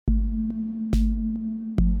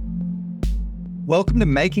Welcome to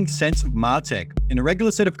Making Sense of MarTech, an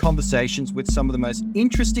irregular set of conversations with some of the most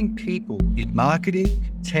interesting people in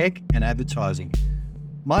marketing, tech, and advertising.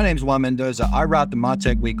 My name's Juan Mendoza. I write the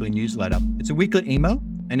MarTech Weekly newsletter. It's a weekly email,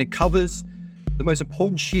 and it covers the most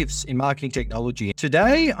important shifts in marketing technology.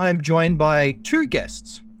 Today, I'm joined by two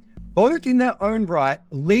guests, both in their own right,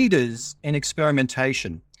 leaders in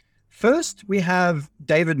experimentation. First, we have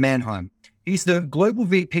David Manheim. He's the Global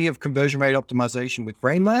VP of Conversion Rate Optimization with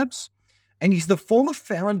Brainlabs, and he's the former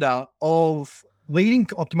founder of leading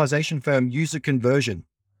optimization firm User Conversion.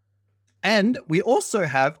 And we also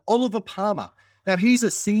have Oliver Palmer. Now, he's a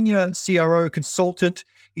senior CRO consultant.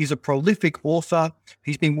 He's a prolific author.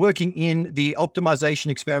 He's been working in the optimization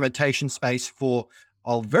experimentation space for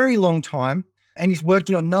a very long time, and he's worked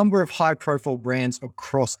on a number of high-profile brands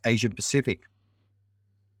across Asia Pacific.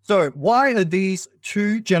 So why are these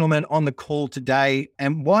two gentlemen on the call today,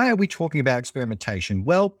 and why are we talking about experimentation?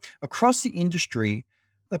 Well, across the industry,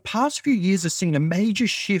 the past few years have seen a major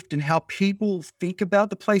shift in how people think about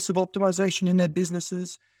the place of optimization in their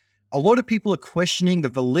businesses. A lot of people are questioning the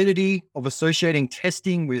validity of associating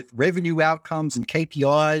testing with revenue outcomes and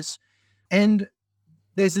KPIs. And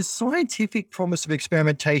there's this scientific promise of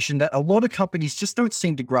experimentation that a lot of companies just don't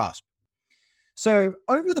seem to grasp. So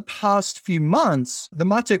over the past few months, the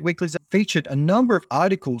MarTech Weeklies have featured a number of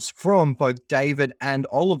articles from both David and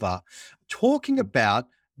Oliver talking about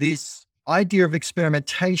this idea of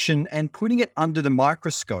experimentation and putting it under the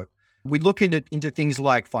microscope. We look into things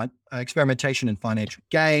like experimentation and financial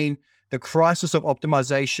gain, the crisis of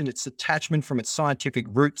optimization, its detachment from its scientific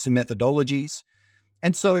roots and methodologies.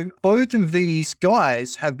 And so both of these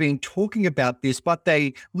guys have been talking about this, but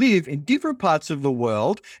they live in different parts of the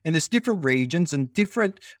world, and there's different regions and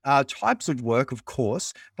different types of work, of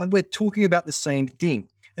course, but we're talking about the same thing.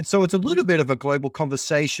 And so it's a little bit of a global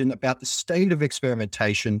conversation about the state of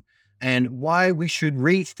experimentation and why we should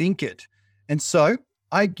rethink it. And so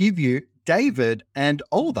I give you David and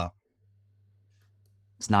Oliver.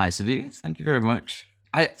 It's nice of you. Thank you very much.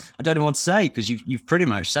 I don't know what to say because you've pretty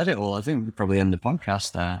much said it all. I think we could probably end the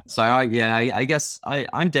podcast there. So I guess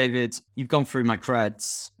I'm David. You've gone through my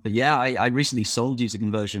creds, but yeah, I recently sold User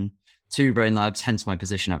Conversion to Brainlabs, hence my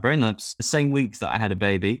position at Brainlabs, the same week that I had a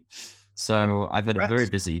baby. So I've had a very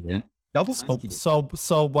busy year. Double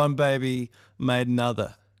sold one baby, made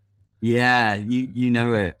another. Yeah, you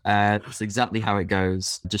know it. That's exactly how it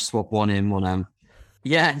goes. Just swap one in, one out.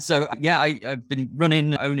 Yeah, so I've been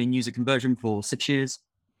owning User Conversion for 6 years.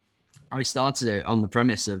 I started it on the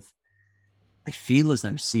premise of, I feel as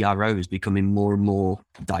though CRO is becoming more and more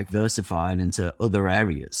diversified into other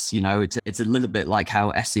areas. You know, it's a little bit like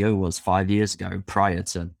how SEO was 5 years ago prior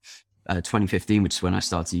to 2015, which is when I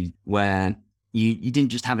started, where you didn't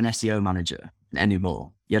just have an SEO manager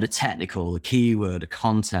anymore. You had a technical, a keyword, a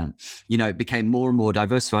content. You know, it became more and more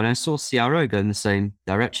diversified. And I saw CRO go in the same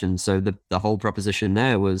direction. So the whole proposition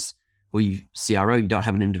there was, well, CRO, you don't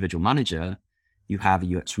have an individual manager. You have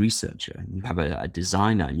a UX researcher. You have a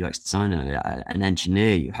designer, UX designer, an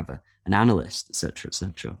engineer. You have an analyst, et cetera, et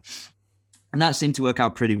cetera. And that seemed to work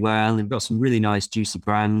out pretty well. We've got some really nice, juicy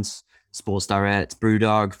brands. Sports Direct,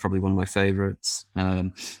 Brewdog, probably one of my favorites.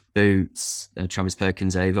 Boots, Travis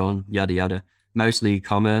Perkins, Avon, yada, yada. Mostly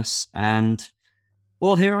e-commerce, and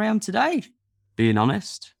well, here I am today, being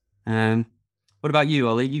honest. What about you,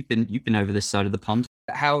 Ollie? You've been over this side of the pond.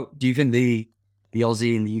 How do you think the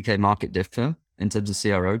Aussie and the UK market differ in terms of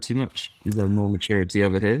CRO too much? Is there more maturity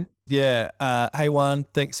over here? Yeah. Hey, Juan,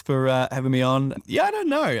 thanks for having me on. Yeah, I don't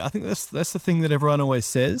know. I think that's the thing that everyone always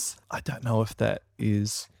says. I don't know if that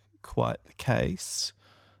is quite the case.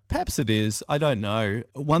 Perhaps it is. I don't know.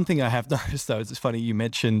 One thing I have noticed though is it's funny you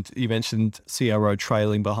mentioned CRO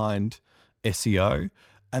trailing behind SEO,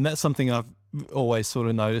 and that's something I've always sort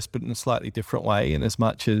of noticed, but in a slightly different way. In as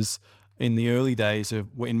much as in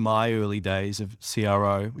my early days of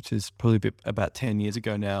CRO, which is probably about 10 years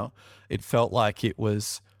ago now, it felt like it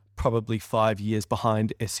was probably 5 years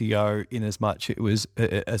behind SEO in as much it was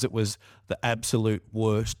the absolute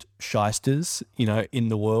worst shysters, you know, in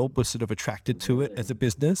the world were sort of attracted to it as a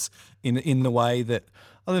business in the way that,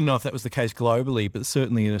 I don't know if that was the case globally, but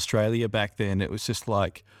certainly in Australia back then, it was just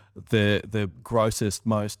like the grossest,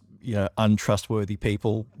 most, you know, untrustworthy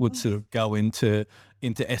people would sort of go into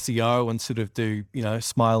SEO and sort of do, you know,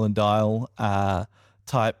 smile and dial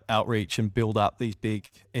type outreach and build up these big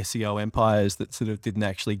SEO empires that sort of didn't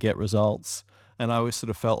actually get results. And I always sort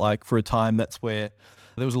of felt like for a time that's where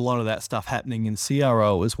there was a lot of that stuff happening in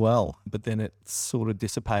CRO as well, but then it sort of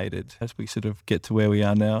dissipated as we sort of get to where we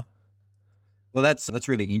are now. Well, that's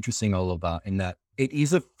really interesting, Oliver, in that it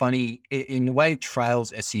is in a way, it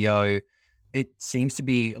trails SEO it seems to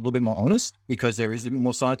be a little bit more honest because there is a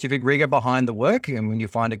more scientific rigor behind the work. And when you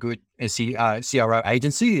find a good CRO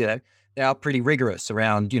agency, they are pretty rigorous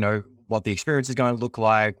around, what the experience is going to look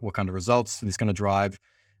like, what kind of results it's going to drive.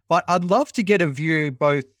 But I'd love to get a view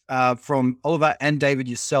both from Oliver and David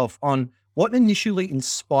yourself on what initially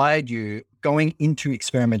inspired you going into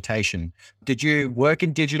experimentation. Did you work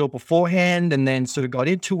in digital beforehand and then sort of got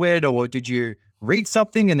into it, or did you read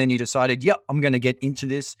something and then you decided, yep, I'm going to get into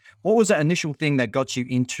this? What was that initial thing that got you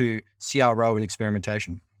into CRO and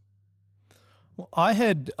experimentation? Well,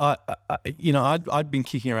 I'd been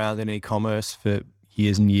kicking around in e-commerce for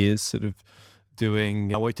years and years,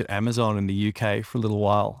 I worked at Amazon in the UK for a little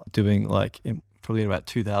while, doing probably in about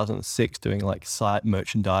 2006, doing like site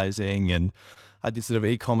merchandising, and I did sort of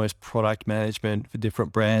e-commerce product management for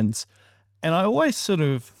different brands. And I always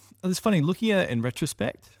it's funny looking at it in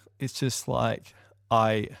retrospect, it's just like,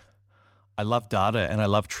 I love data and I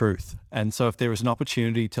love truth. And so if there is an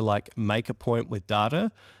opportunity to like make a point with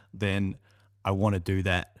data, then I want to do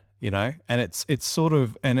that, and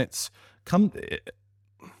it's come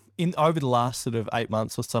in over the last sort of 8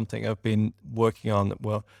 months or something. I've been working on,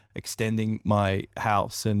 extending my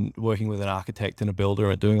house and working with an architect and a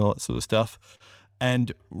builder and doing all that sort of stuff,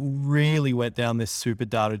 and really went down this super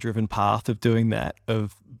data driven path of doing that,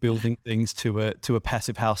 of building things to a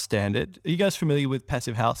passive house standard. Are you guys familiar with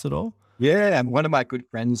passive house at all? Yeah, and one of my good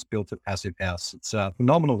friends built a passive house. It's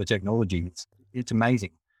phenomenal, the technology. It's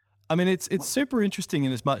amazing. I mean, it's super interesting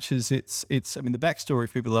in as much as it's. I mean, the backstory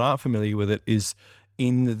for people that aren't familiar with it is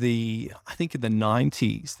in the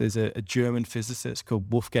 90s, there's a German physicist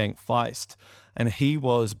called Wolfgang Feist, and he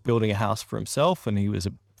was building a house for himself, and he was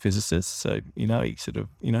a physicist, so he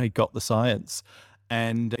got the science,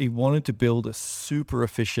 and he wanted to build a super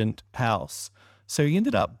efficient house. So he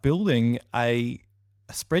ended up building a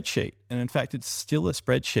spreadsheet, and in fact, it's still a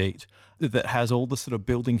spreadsheet that has all the sort of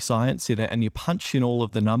building science in it, and you punch in all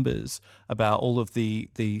of the numbers about all of the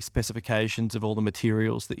specifications of all the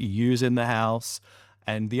materials that you use in the house.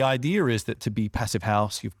 And the idea is that to be passive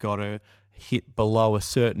house, you've got to hit below a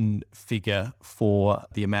certain figure for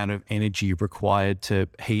the amount of energy required to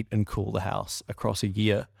heat and cool the house across a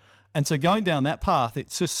year. And so going down that path,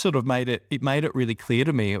 it's just sort of made it really clear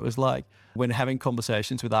to me. It was like when having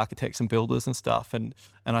conversations with architects and builders and stuff, and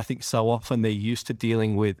I think so often they're used to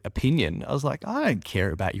dealing with opinion. I was like, I don't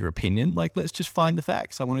care about your opinion. Like, let's just find the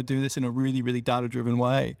facts. I want to do this in a really, really data-driven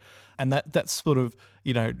way. And that's sort of,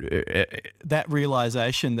 that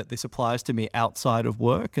realization that this applies to me outside of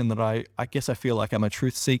work, and that I guess I feel like I'm a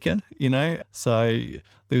truth seeker, So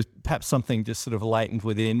there's perhaps something just sort of latent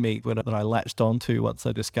within me that I latched onto once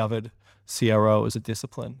I discovered CRO as a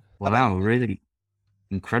discipline. Wow, really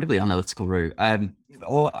incredibly analytical route.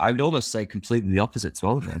 Or I would almost say completely the opposite to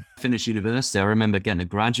Oliver. Finished university, I remember getting a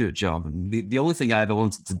graduate job, and the only thing I ever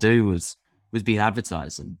wanted to do was be in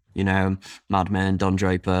advertising. Mad Men, Don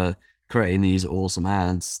Draper, creating these awesome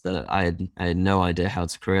ads that I had no idea how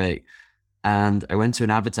to create. And I went to an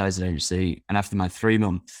advertising agency, and after my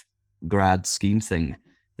 3-month grad scheme thing,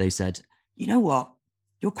 they said, "You know what?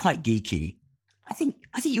 You're quite geeky. I think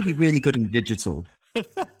you'll be really good in digital."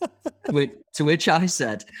 To which I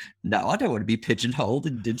said, "No, I don't want to be pigeonholed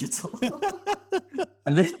in digital."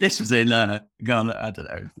 And this was in I don't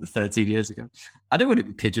know, 13 years ago. I don't want to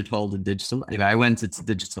be pigeonholed in digital. Anyway, I went into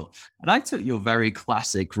digital, and I took your very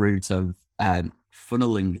classic route of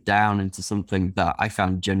funneling down into something that I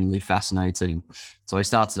found genuinely fascinating. So I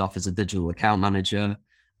started off as a digital account manager.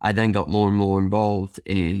 I then got more and more involved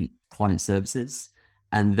in client services,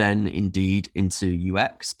 and then indeed into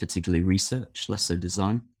UX, particularly research, less so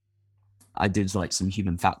design. I did like some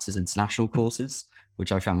human factors international courses,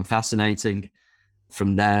 which I found fascinating.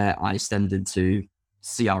 From there, I extended into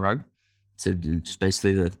CRO, to just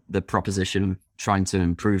basically the proposition of trying to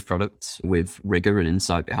improve products with rigor and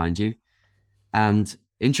insight behind you. And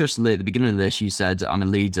interestingly, at the beginning of this, you said I'm a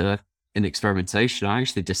leader in experimentation. I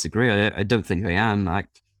actually disagree. I don't think I am.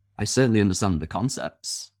 I certainly understand the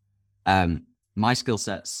concepts. My skill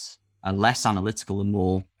sets are less analytical and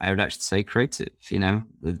more, I would actually say, creative.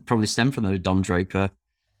 They probably stem from those Don Draper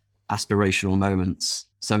aspirational moments.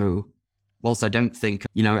 So whilst I don't think,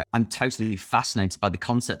 I'm totally fascinated by the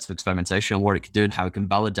concepts of experimentation and what it could do and how it can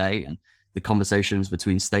validate, and the conversations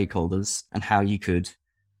between stakeholders and how you could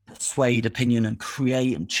persuade opinion and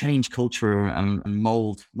create and change culture and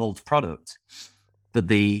mold product. But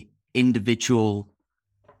the individual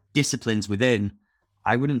disciplines within,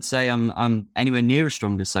 I wouldn't say I'm anywhere near as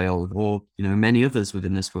strong as Oliver or many others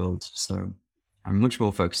within this world. So I'm much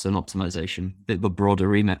more focused on optimization, a bit of a broader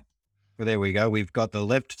remit. Well, there we go. We've got the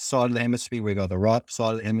left side of the hemisphere. We've got the right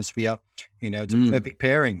side of the hemisphere. It's a perfect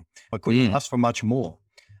pairing. I couldn't ask for much more.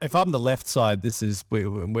 If I'm the left side, this is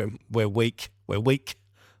we're weak. We're weak.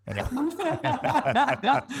 I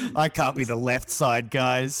can't be the left side,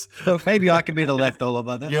 guys. So maybe I can be the left,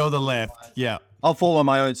 Oliver. You're the left. Yeah. I'll fall on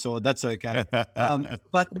my own sword. That's okay.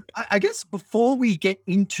 But I guess before we get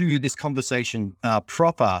into this conversation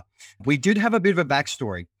proper, we did have a bit of a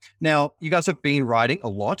backstory. Now, you guys have been writing a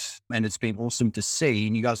lot, and it's been awesome to see.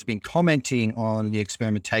 And you guys have been commenting on the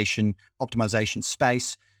experimentation optimization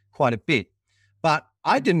space quite a bit. But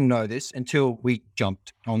I didn't know this until we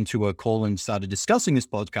jumped onto a call and started discussing this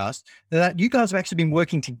podcast, that you guys have actually been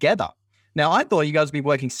working together. Now, I thought you guys would be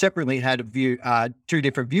working separately, had a view, two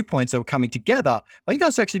different viewpoints that were coming together, but you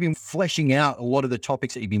guys have actually been fleshing out a lot of the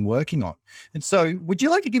topics that you've been working on. And so would you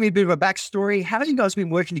like to give me a bit of a backstory? How have you guys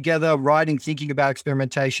been working together, writing, thinking about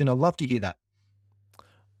experimentation? I'd love to hear that.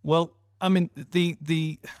 Well, I mean, I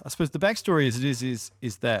suppose the backstory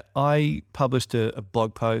is that I published a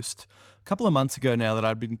blog post a couple of months ago now that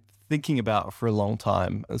I've been thinking about for a long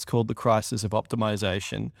time. It's called The Crisis of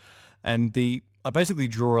Optimization. And I basically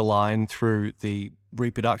draw a line through the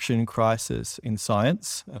reproduction crisis in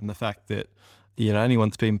science and the fact that, anyone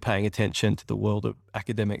that's been paying attention to the world of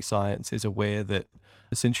academic science is aware that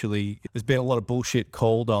essentially there's been a lot of bullshit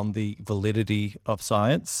called on the validity of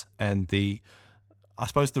science and I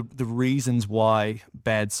suppose the reasons why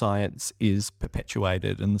bad science is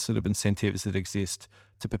perpetuated and the sort of incentives that exist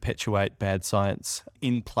to perpetuate bad science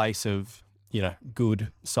in place of,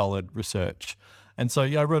 good, solid research. And so,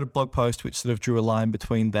 I wrote a blog post which sort of drew a line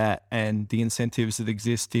between that and the incentives that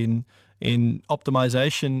exist in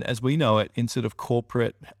optimization as we know it in sort of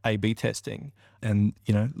corporate A/B testing and,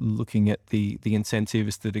 looking at the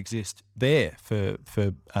incentives that exist there for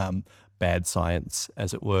bad science,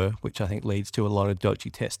 as it were, which I think leads to a lot of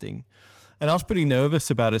dodgy testing. And I was pretty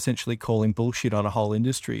nervous about essentially calling bullshit on a whole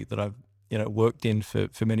industry that I've worked in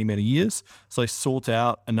for many, many years. So I sought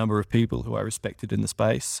out a number of people who I respected in the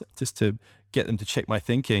space just to get them to check my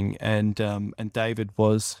thinking. And David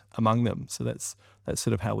was among them. So that's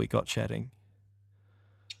sort of how we got chatting.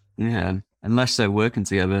 Yeah. And less so working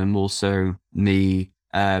together and more so me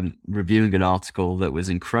reviewing an article that was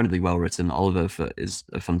incredibly well written. Oliver is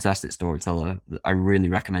a fantastic storyteller. I really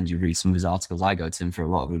recommend you read some of his articles. I go to him for a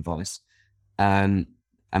lot of advice. And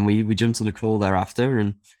we jumped on a call thereafter,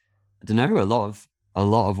 and I don't know, a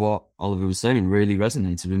lot of what Oliver was saying really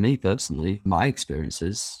resonated with me personally, my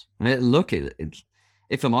experiences.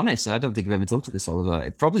 If I'm honest, I don't think I've ever talked to this, Oliver.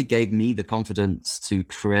 It probably gave me the confidence to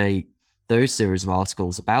create those series of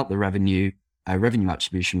articles about the revenue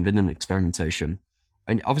attribution within experimentation.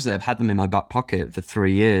 And obviously I've had them in my back pocket for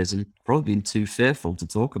 3 years and probably been too fearful to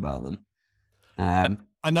talk about them.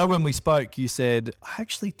 I know when we spoke, you said, I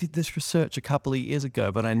actually did this research a couple of years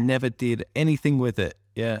ago, but I never did anything with it.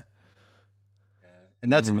 Yeah.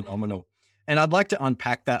 And that's phenomenal. And I'd like to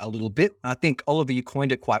unpack that a little bit. I think, Oliver, you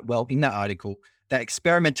coined it quite well in that article, that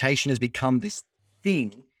experimentation has become this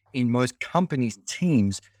thing in most companies and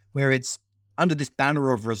teams where it's under this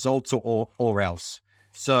banner of results or else.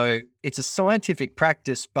 So it's a scientific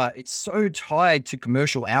practice, but it's so tied to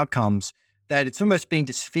commercial outcomes that it's almost being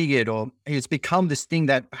disfigured, or it's become this thing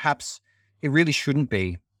that perhaps it really shouldn't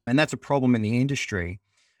be. And that's a problem in the industry.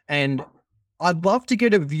 And I'd love to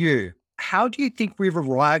get a view. How do you think we've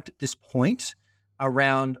arrived at this point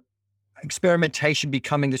around experimentation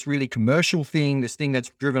becoming this really commercial thing, this thing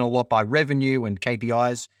that's driven a lot by revenue and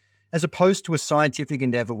KPIs, as opposed to a scientific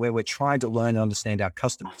endeavor where we're trying to learn and understand our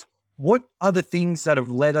customers? What are the things that have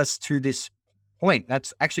led us to this point?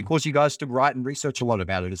 That's actually caused you guys to write and research a lot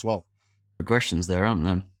about it as well. Questions there,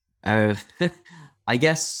 aren't there? I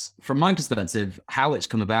guess from my perspective, how it's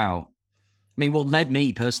come about, I mean, what led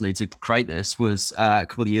me personally to create this was a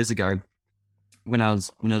couple of years ago when I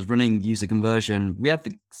was running user conversion. We had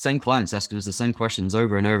the same clients asking us the same questions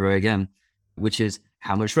over and over again, which is,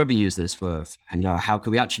 how much revenue is this worth? And how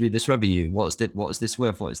can we attribute this revenue? What is this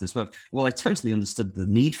worth? What is this worth? Well, I totally understood the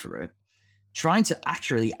need for it. Trying to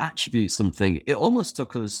actually attribute something, it almost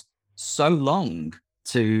took us so long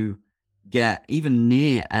to get even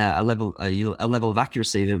near a level of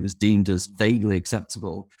accuracy that was deemed as vaguely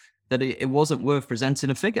acceptable, that it wasn't worth presenting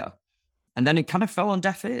a figure. And then it kind of fell on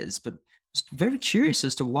deaf ears. But I was very curious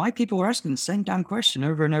as to why people were asking the same damn question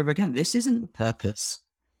over and over again. This isn't the purpose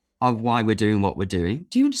of why we're doing what we're doing.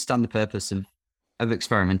 Do you understand the purpose of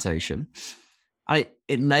experimentation?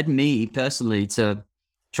 It led me personally to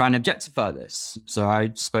try and objectify this. So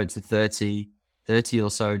I spoke to 30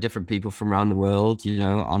 or so different people from around the world,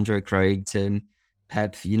 Andre, Craig, Tim,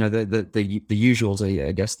 Pep, the usuals,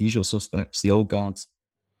 I guess, the usual suspects, the old guards.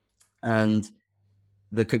 And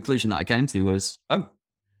the conclusion that I came to was, oh,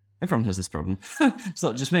 everyone has this problem. It's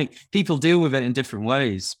not just me. People deal with it in different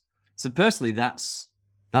ways. So personally, that's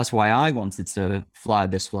why I wanted to fly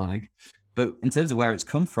this flag. But in terms of where it's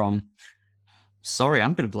come from, sorry,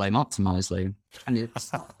 I'm going to blame Optimizely. And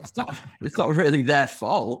it's not really their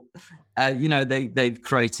fault. They've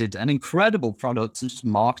created an incredible product and just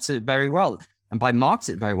marketed it very well. And by market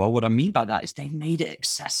it very well, what I mean by that is they made it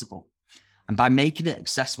accessible. And by making it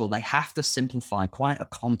accessible, they have to simplify quite a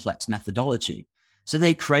complex methodology. So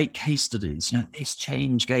they create case studies. This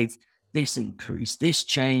change gave this increase, this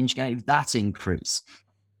change gave that increase.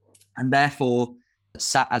 And therefore,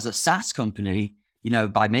 as a SaaS company,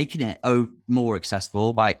 by making it more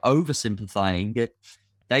accessible, by oversimplifying it,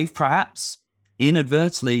 they've perhaps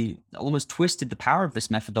inadvertently almost twisted the power of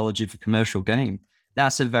this methodology for commercial gain.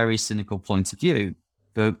 That's a very cynical point of view.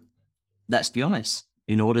 But let's be honest,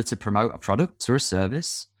 in order to promote a product or a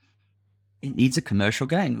service, it needs a commercial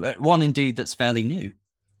gain, one indeed that's fairly new.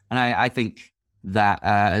 And I think that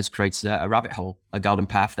has created a rabbit hole, a garden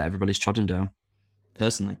path that everybody's trodden down,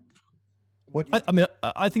 personally.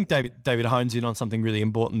 I think David hones in on something really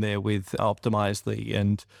important there with Optimizely,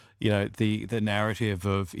 and the narrative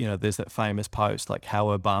of there's that famous post like how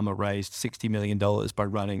Obama raised $60 million by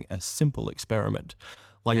running a simple experiment.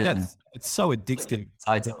 It's so addictive.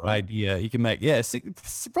 Idea you can make. A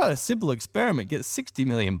simple experiment, get $60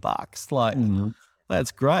 million.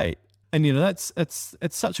 That's great. And it's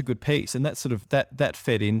such a good piece, and that sort of that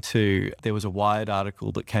fed into. There was a Wired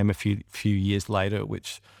article that came a few years later,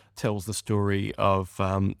 which tells the story of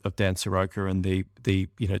Dan Soroka and the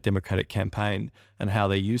Democratic campaign and how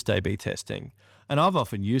they used A/B testing. And I've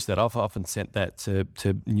often used that. I've often sent that to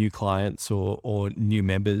new clients or new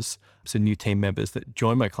members, so new team members that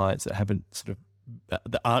join my clients that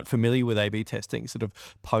that aren't familiar with A/B testing. Sort of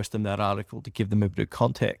post them that article to give them a bit of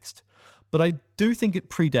context. But I do think it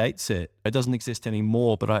predates it. It doesn't exist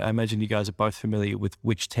anymore. But I imagine you guys are both familiar with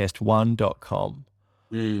whichtest1.com.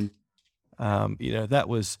 That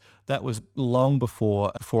was long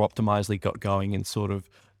before Optimizely got going in sort of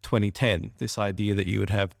 2010. This idea that you would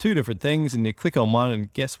have two different things and you click on one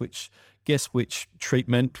and guess which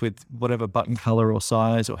treatment with whatever button color or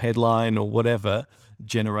size or headline or whatever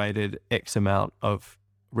generated X amount of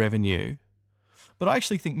revenue. But I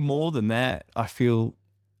actually think more than that, I feel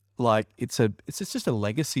like it's just a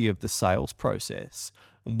legacy of the sales process,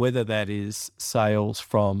 whether that is sales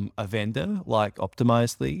from a vendor like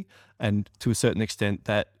Optimizely, and to a certain extent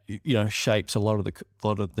that shapes a lot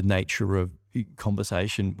of the nature of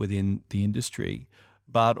conversation within the industry,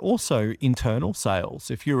 but also internal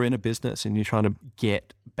sales. If you're in a business and you're trying to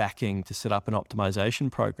get backing to set up an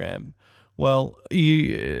optimization program, well,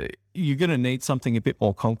 you're going to need something a bit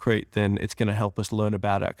more concrete than it's going to help us learn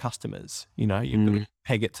about our customers. You've got to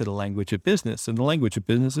peg it to the language of business, and the language of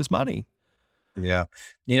business is money. Yeah.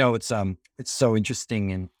 It's so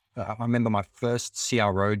interesting. And I remember my first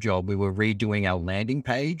CRO job, we were redoing our landing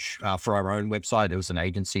page for our own website. It was an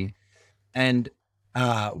agency. And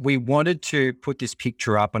we wanted to put this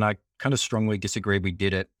picture up, and I kind of strongly disagree we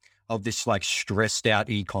did it, of this like stressed out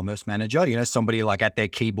e-commerce manager, somebody like at their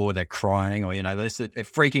keyboard, they're crying or, they're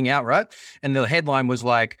freaking out, right? And the headline was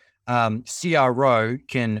like, CRO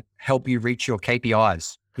can help you reach your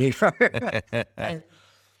KPIs.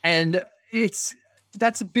 And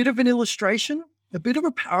that's a bit of an illustration, a bit of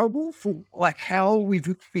a parable for like how we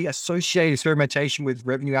associate experimentation with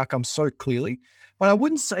revenue outcomes so clearly. But I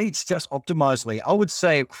wouldn't say it's just Optimizely. I would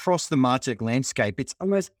say across the MarTech landscape, it's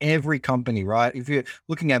almost every company, right? If you're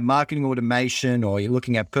looking at marketing automation or you're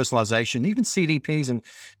looking at personalization, even CDPs and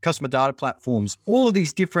customer data platforms, all of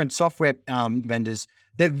these different software vendors,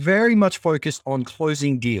 they're very much focused on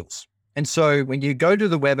closing deals. And so when you go to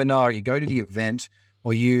the webinar, you go to the event,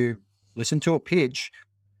 or you listen to a pitch,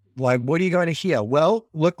 like, what are you going to hear? Well,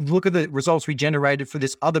 look at the results we generated for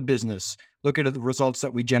this other business. Look at the results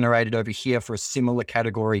that we generated over here for a similar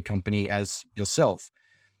category company as yourself.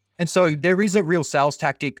 And so there is a real sales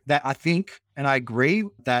tactic that I think, and I agree,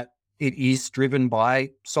 that it is driven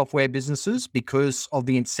by software businesses because of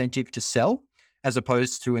the incentive to sell, as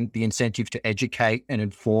opposed to the incentive to educate and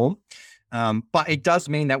inform. But it does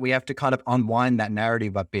mean that we have to kind of unwind that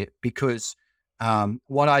narrative a bit, because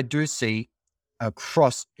what I do see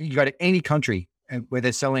across, you go to any country where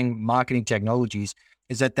they're selling marketing technologies,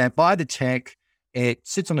 is that they buy the tech, it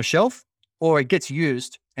sits on a shelf, or it gets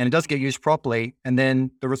used, and it does get used properly, and then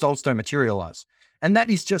the results don't materialize. And that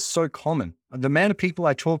is just so common. The amount of people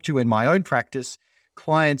I talk to in my own practice,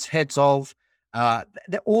 clients, heads of,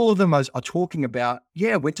 all of them are talking about,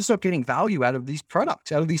 we're just not getting value out of these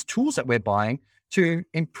products, out of these tools that we're buying, to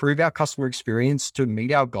improve our customer experience, to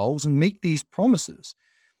meet our goals and meet these promises.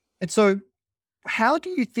 And so how do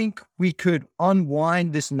you think we could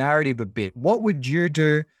unwind this narrative a bit? What would you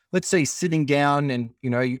do? Let's say sitting down and,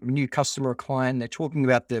 a new customer or client, they're talking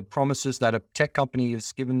about the promises that a tech company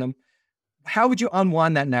has given them. How would you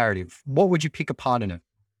unwind that narrative? What would you pick apart in it?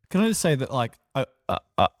 Can I just say that, like,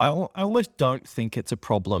 I almost don't think it's a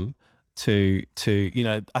problem to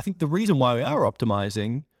I think the reason why we are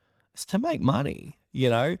optimizing is to make money.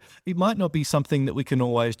 It might not be something that we can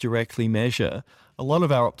always directly measure. A lot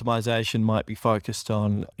of our optimization might be focused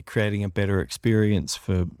on creating a better experience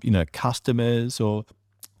for, customers or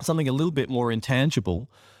something a little bit more intangible.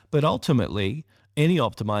 But ultimately, any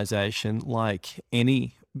optimization, like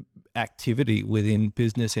any activity within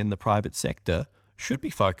business in the private sector, should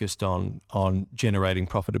be focused on generating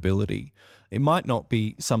profitability. It might not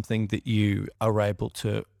be something that you are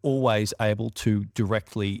always able to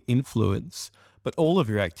directly influence, but all of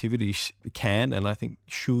your activities can and I think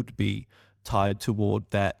should be tied toward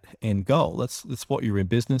that end goal. That's what you're in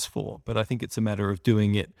business for. But I think it's a matter of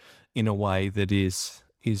doing it in a way that is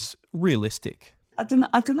realistic. I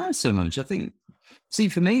don't know so much. I think, see,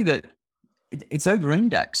 for me, that it's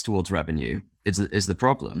over-indexed towards revenue is the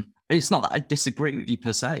problem. It's not that I disagree with you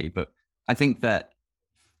per se, but I think that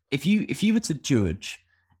if you were to judge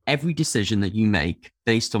every decision that you make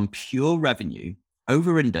based on pure revenue,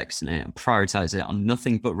 over-indexing it and prioritize it on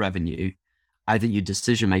nothing but revenue, I think your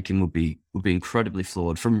decision making would be incredibly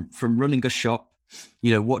flawed. From running a shop,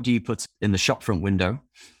 what do you put in the shop front window?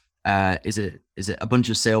 Is it a bunch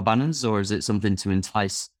of sale banners, or is it something to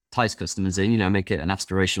entice customers in? Make it an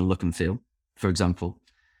aspirational look and feel, for example.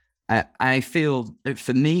 I feel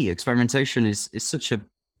for me, experimentation is such a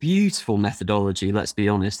beautiful methodology. Let's be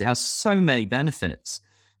honest; it has so many benefits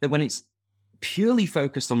that when it's purely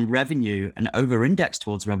focused on revenue and over-indexed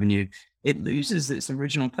towards revenue, it loses its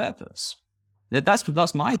original purpose.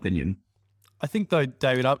 That's my opinion. I think though,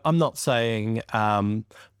 David, I'm not saying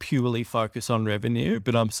purely focus on revenue,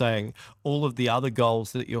 but I'm saying all of the other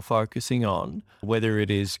goals that you're focusing on, whether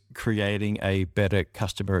it is creating a better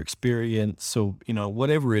customer experience or,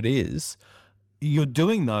 whatever it is, you're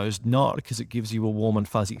doing those not because it gives you a warm and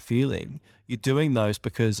fuzzy feeling. You're doing those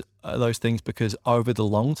because over the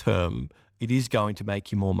long term, it is going to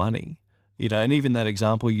make you more money. And even that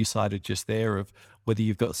example you cited just there of whether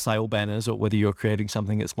you've got sale banners or whether you're creating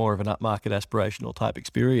something that's more of an upmarket aspirational type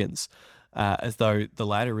experience, as though the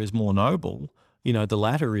latter is more noble, the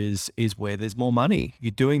latter is where there's more money. You're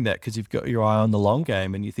doing that because you've got your eye on the long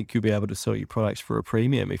game and you think you'll be able to sell your products for a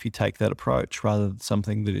premium if you take that approach rather than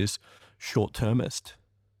something that is short-termist.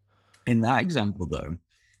 In that example, though,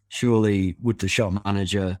 surely would the shop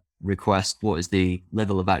manager request what is the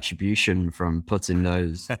level of attribution from putting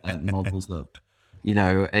those models up,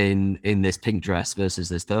 in this pink dress versus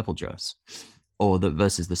this purple dress, or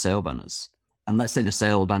versus the sale banners? And let's say the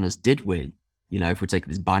sale banners did win, if we take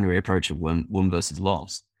this binary approach of won versus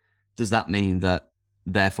lost, does that mean that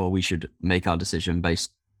therefore we should make our decision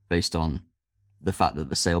based on the fact that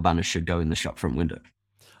the sale banners should go in the shop front window?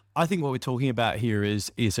 I think what we're talking about here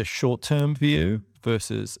is a short-term view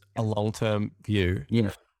versus a long-term view.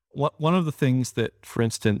 Yeah. One of the things that, for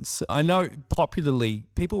instance, I know popularly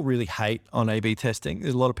people really hate on A/B testing.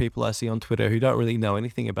 There's a lot of people I see on Twitter who don't really know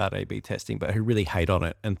anything about A/B testing, but who really hate on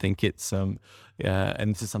it and think it's, and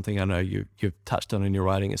this is something I know you've touched on in your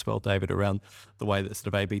writing as well, David, around the way that sort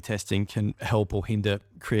of A/B testing can help or hinder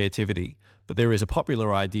creativity. But there is a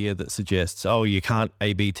popular idea that suggests, you can't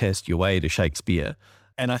A/B test your way to Shakespeare.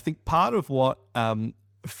 And I think part of what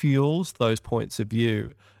fuels those points of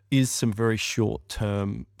view is some very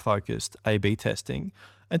short-term focused A/B testing.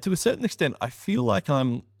 And to a certain extent, I feel like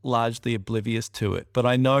I'm largely oblivious to it. But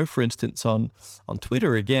I know, for instance, on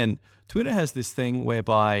Twitter, again, Twitter has this thing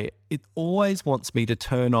whereby it always wants me to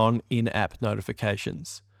turn on in-app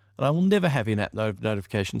notifications. And I will never have in-app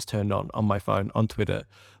notifications turned on my phone on Twitter.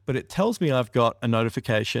 But it tells me I've got a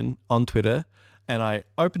notification on Twitter and I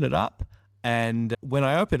open it up. And when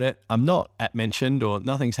I open it, I'm not at mentioned or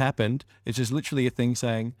nothing's happened. It's just literally a thing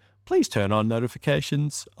saying, please turn on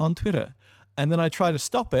notifications on Twitter. And then I try to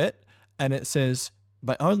stop it and it says,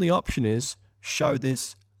 my only option is show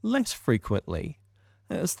this less frequently.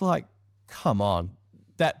 And it's like, come on.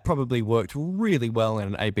 That probably worked really well in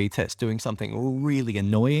an A/B test, doing something really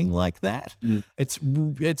annoying like that. It's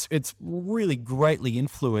really greatly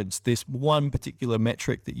influenced this one particular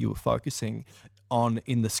metric that you were focusing on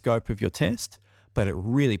in the scope of your test, but it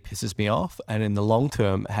really pisses me off. And in the long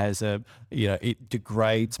term it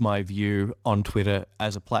degrades my view on Twitter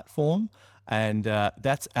as a platform. And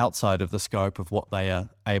that's outside of the scope of what they are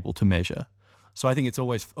able to measure. So I think it's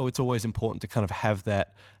always important to kind of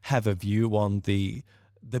have a view on the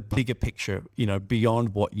bigger picture,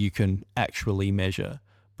 beyond what you can actually measure.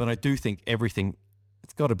 But I do think everything,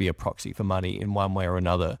 it's got to be a proxy for money in one way or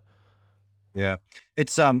another. Yeah, it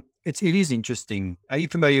is interesting. Are you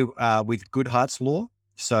familiar with Goodhart's law?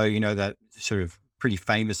 So that sort of pretty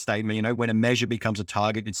famous statement. When a measure becomes a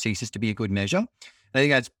target, it ceases to be a good measure. I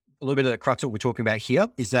think that's a little bit of the crux of what we're talking about here.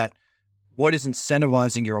 Is that what is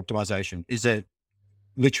incentivizing your optimization? Is it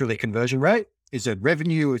literally conversion rate? Is it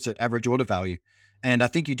revenue? Is it average order value? And I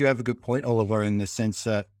think you do have a good point, Oliver, in the sense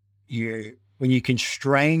that when you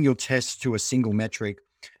constrain your tests to a single metric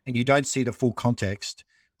and you don't see the full context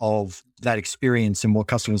of that experience and what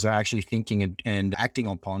customers are actually thinking and acting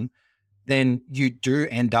upon, then you do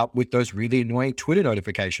end up with those really annoying Twitter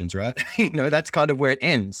notifications, right? That's kind of where it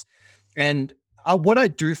ends. And what I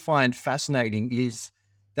do find fascinating is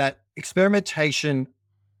that experimentation,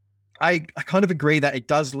 I kind of agree that it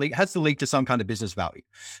has to lead to some kind of business value,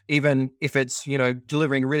 even if it's,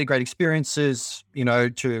 delivering really great experiences,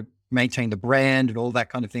 to maintain the brand and all that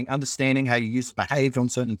kind of thing, understanding how you use to behave on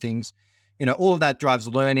certain things, all of that drives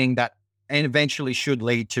learning and eventually should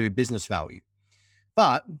lead to business value.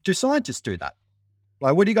 But do scientists do that?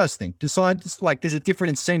 Like, what do you guys think? Do scientists, there's a different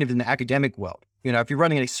incentive in the academic world. If you're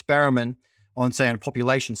running an experiment on, say, on a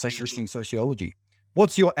population, say, interesting sociology,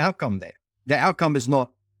 what's your outcome there? The outcome is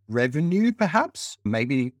not revenue, perhaps.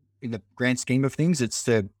 Maybe in the grand scheme of things, it's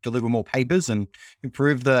to deliver more papers and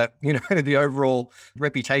improve the, the overall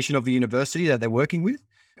reputation of the university that they're working with.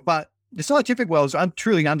 But the scientific world is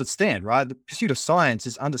truly understand, right? The pursuit of science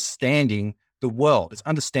is understanding the world. It's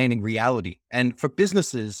understanding reality. And for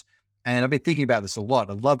businesses, and I've been thinking about this a lot,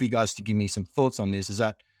 I'd love you guys to give me some thoughts on this, is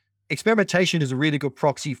that experimentation is a really good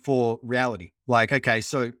proxy for reality. Like, okay,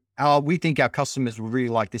 so we think our customers will really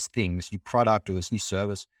like this thing, this new product or this new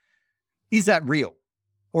service. Is that real?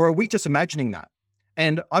 Or are we just imagining that?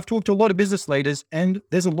 And I've talked to a lot of business leaders and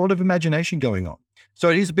there's a lot of imagination going on. So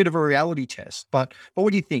it is a bit of a reality test. But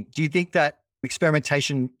what do you think? Do you think that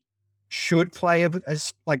experimentation should play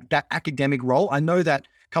as like that academic role? I know that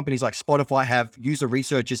companies like Spotify have user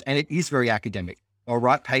researchers and it is very academic. They'll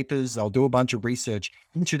write papers, they'll do a bunch of research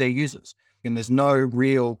into their users. And there's no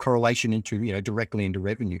real correlation directly into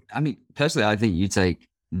revenue. I mean, personally, I think you take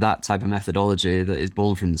that type of methodology that is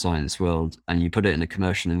born from the science world and you put it in a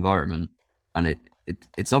commercial environment, and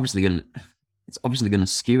it's obviously going to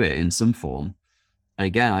skew it in some form. And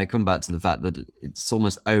again, I come back to the fact that it's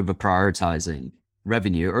almost over prioritizing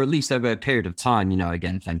revenue, or at least over a period of time.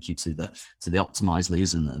 Again, thank you to the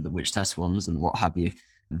Optimizely's and the Which Test ones and what have you.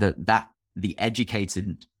 That the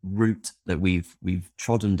educated route that we've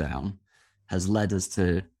trodden down has led us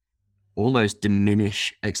to almost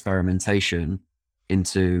diminish experimentation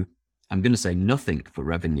into, I'm going to say, nothing for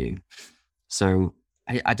revenue. So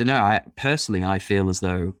I don't know. I feel as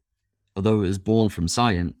though, although it was born from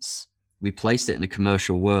science, we placed it in a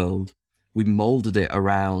commercial world. We molded it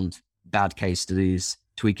around bad case studies,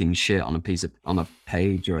 tweaking shit on a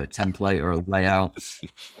page or a template or a layout,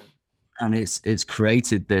 and it's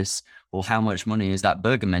created this. Well, how much money is that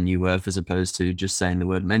burger menu worth, as opposed to just saying the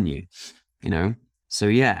word menu? So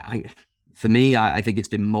yeah, for me, I think it's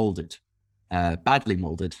been molded, badly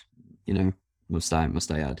molded. Must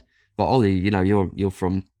I add? But Ollie, you're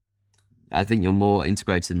from. I think you're more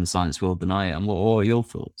integrated in the science world than I am. What are your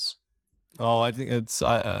thoughts? Oh, I think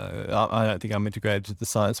I don't think I'm integrated to the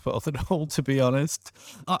science world at all, to be honest.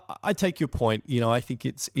 I take your point. I think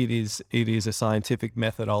it is a scientific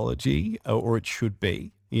methodology, or it should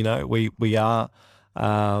be. We are,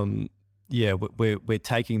 we're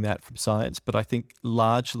taking that from science, but I think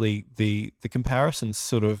largely the comparisons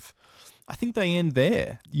sort of, I think they end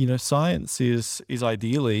there. Science is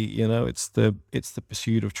ideally, it's the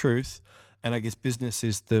pursuit of truth, and I guess business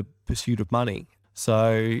is the pursuit of money.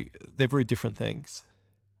 So they're very different things.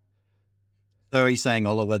 So are you saying,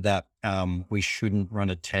 Oliver, that we shouldn't run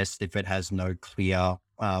a test if it has no clear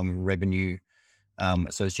revenue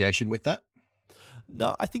association with that?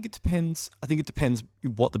 No, I think it depends. I think it depends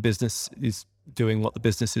what the business is doing, what the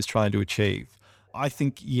business is trying to achieve. I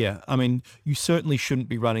think, you certainly shouldn't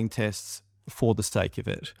be running tests for the sake of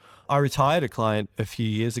it. I retired a client a few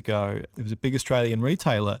years ago. It was a big Australian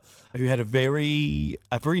retailer who had a very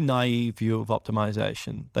naive view of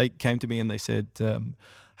optimization. They came to me and they said,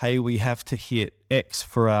 hey, we have to hit X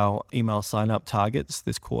for our email sign-up targets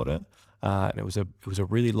this quarter. And it was a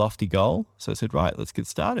really lofty goal. So I said, right, let's get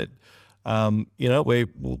started.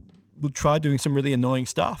 We'll try doing some really annoying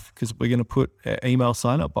stuff, because we're going to put email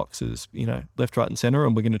sign-up boxes, left, right, and center,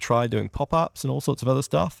 and we're going to try doing pop-ups and all sorts of other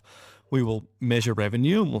stuff. We will measure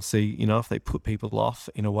revenue and we'll see, if they put people off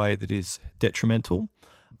in a way that is detrimental.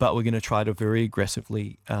 But we're going to try to very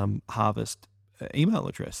aggressively harvest email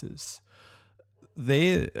addresses.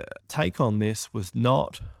 Their take on this was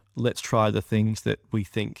not, let's try the things that we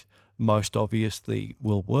think most obviously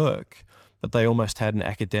will work, but they almost had an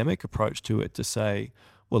academic approach to it to say,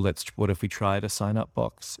 well, what if we tried a sign-up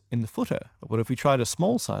box in the footer? What if we tried a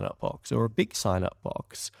small sign-up box or a big sign-up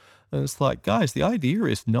box? And it's like, guys, the idea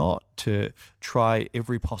is not to try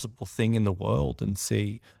every possible thing in the world and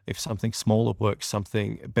see if something smaller works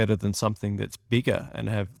something better than something that's bigger and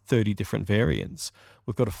have 30 different variants.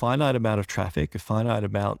 We've got a finite amount of traffic, a finite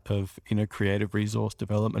amount of, creative resource,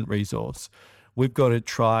 development resource. We've got to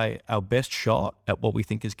try our best shot at what we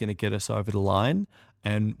think is going to get us over the line.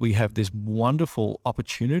 And we have this wonderful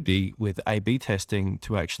opportunity with A/B testing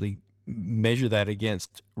to actually measure that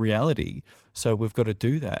against reality. So we've got to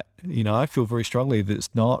do that. I feel very strongly that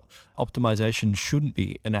optimization shouldn't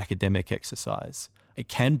be an academic exercise. It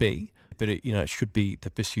can be, but it should be the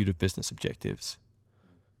pursuit of business objectives.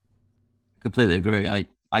 Completely agree.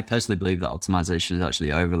 I personally believe that optimization is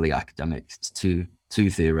actually overly academic. It's too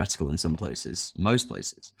theoretical in some places, most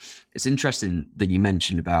places. It's interesting that you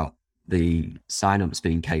mentioned about the signups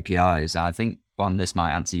being KPIs. I think, Juan, this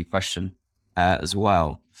might answer your question as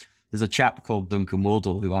well. There's a chap called Duncan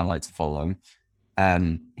Wardle who I like to follow.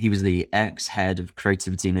 He was the ex-head of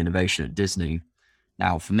creativity and innovation at Disney.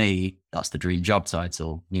 Now, for me, that's the dream job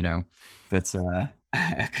title, but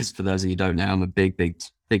because for those of you who don't know, I'm a big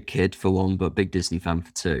kid for one, but big Disney fan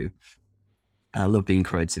for two. I love being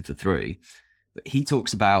creative for three. But he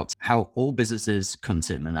talks about how all businesses come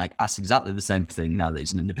to him and ask exactly the same thing now that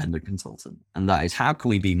he's an independent consultant. And that is, how can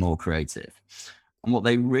we be more creative? And what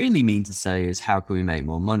they really mean to say is, how can we make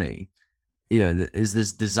more money? Is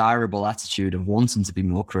this desirable attitude of wanting to be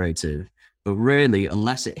more creative, but really,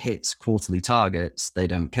 unless it hits quarterly targets, they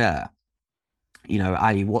don't care.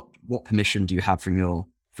 I.e., what permission do you have from your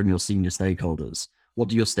senior stakeholders? What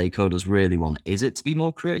do your stakeholders really want? Is it to be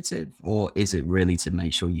more creative, or is it really to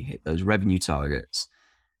make sure you hit those revenue targets?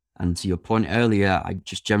 And to your point earlier, I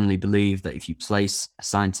just generally believe that if you place a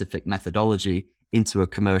scientific methodology into a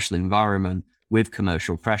commercial environment with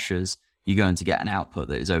commercial pressures, you're going to get an output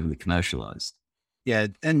that is overly commercialized. Yeah.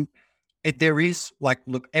 And there is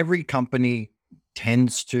look, every company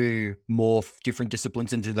tends to morph different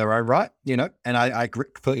disciplines into their own right, and I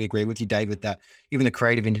completely agree with you, David, that even the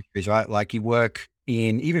creative industries, right? Like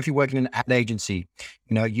even if you work in an ad agency,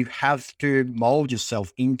 you have to mold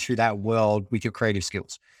yourself into that world with your creative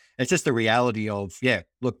skills. It's just the reality of,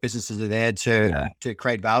 look, businesses are there to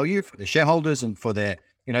create value for the shareholders and for their,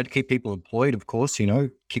 to keep people employed, of course,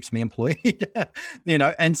 keeps me employed,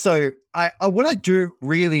 and so what I do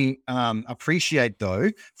really appreciate,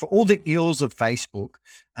 though, for all the ills of Facebook,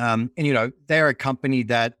 and, they're a company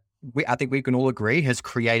that I think we can all agree has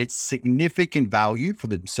created significant value for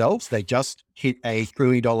themselves. They just hit a $1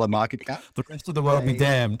 trillion market cap. The rest of the world be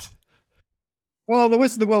damned. Well, the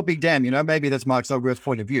rest of the world be damned, maybe that's Mark Zuckerberg's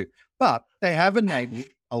point of view, but they have enabled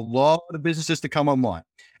a lot of businesses to come online.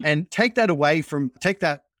 And take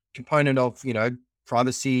that component of,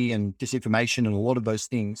 privacy and disinformation and a lot of those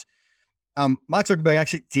things. Mark Zuckerberg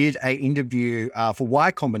actually did an interview for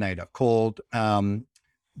Y Combinator called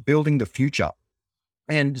Building the Future.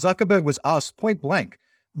 And Zuckerberg was asked point blank,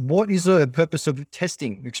 what is the purpose of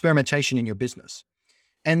testing, experimentation in your business?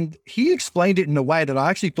 And he explained it in a way that I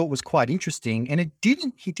actually thought was quite interesting. And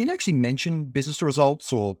he didn't actually mention business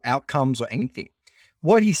results or outcomes or anything.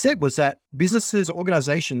 What he said was that businesses,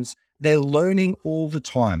 organizations, they're learning all the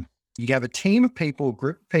time. You have a team of people, a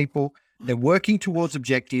group of people, they're working towards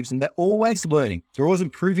objectives and they're always learning. They're always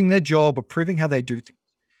improving their job, improving how they do things.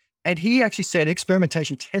 And he actually said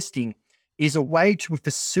experimentation testing is a way to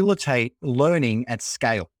facilitate learning at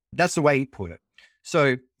scale. That's the way he put it.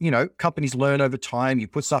 So, companies learn over time. You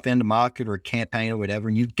put stuff in the market or a campaign or whatever,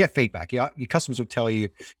 and you get feedback. Your customers will tell you,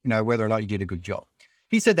 whether or not you did a good job.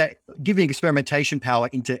 He said that giving experimentation power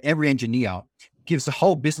into every engineer gives the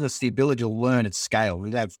whole business the ability to learn at scale.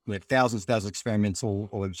 We have thousands of experiments all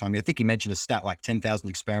the time. I think he mentioned a stat like 10,000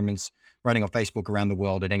 experiments running on Facebook around the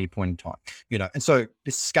world at any point in time, and so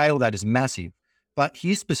the scale of that is massive. But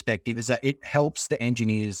his perspective is that it helps the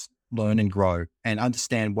engineers learn and grow and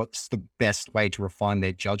understand what's the best way to refine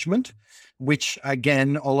their judgment, which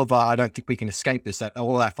again, Oliver, I don't think we can escape this, that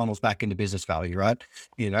all that funnels back into business value, right?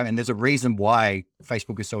 And there's a reason why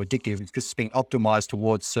Facebook is so addictive. It's because it's being optimized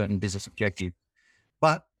towards certain business objectives.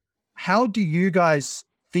 But how do you guys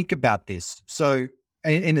think about this? So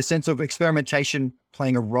in the sense of experimentation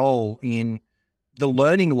playing a role in the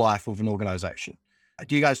learning life of an organization,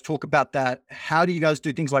 Do you guys talk about that? How do you guys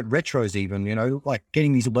do things like retros even, like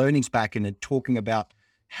getting these learnings back and then talking about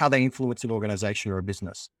how they influence an organization or a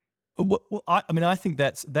business? Well, I mean, I think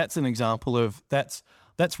that's an example of that's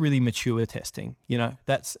really mature testing.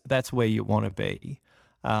 That's where you want to be.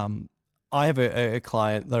 I have a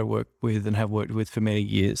client that I work with and have worked with for many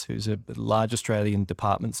years, who's a large Australian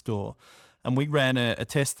department store, and we ran a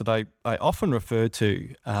test that I often refer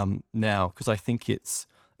to now because I think it's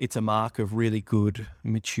a mark of really good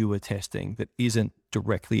mature testing that isn't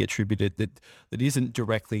directly attributed, that isn't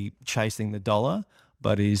directly chasing the dollar,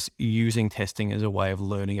 but is using testing as a way of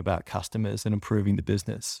learning about customers and improving the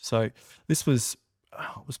business. So this was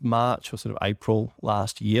March or sort of April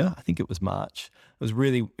last year. I think it was March. It was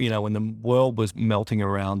really, when the world was melting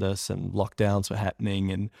around us and lockdowns were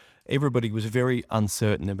happening and everybody was very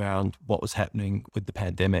uncertain around what was happening with the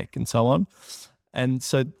pandemic and so on. And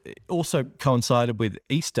so it also coincided with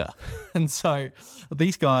Easter. And so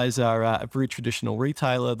these guys are a very traditional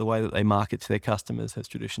retailer. The way that they market to their customers has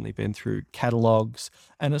traditionally been through catalogs.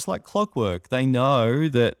 And it's like clockwork. They know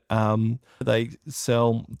that they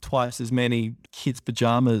sell twice as many kids'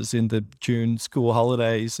 pajamas in the June school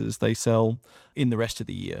holidays as they sell in the rest of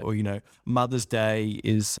the year. Or, Mother's Day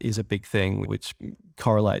is a big thing, which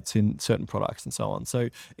correlates in certain products and so on. So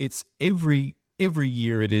it's every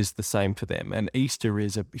year it is the same for them. And Easter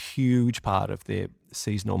is a huge part of their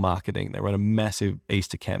seasonal marketing. They run a massive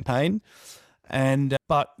Easter campaign.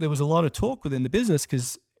 But there was a lot of talk within the business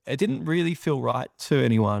because it didn't really feel right to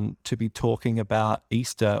anyone to be talking about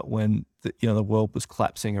Easter when the world was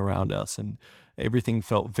collapsing around us and everything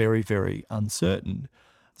felt very, very uncertain.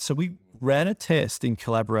 So we ran a test in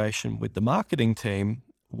collaboration with the marketing team,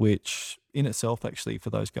 which in itself, actually, for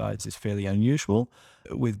those guys is fairly unusual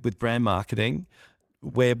with brand marketing,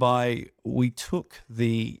 whereby we took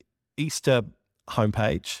the Easter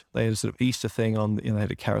homepage. They had a sort of Easter thing on, they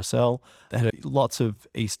had a carousel. They had lots of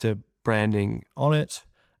Easter branding on it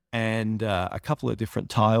and a couple of different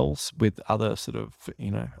tiles with other sort of,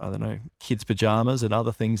 kids' pajamas and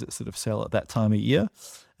other things that sort of sell at that time of year.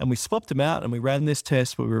 And we swapped them out and we ran this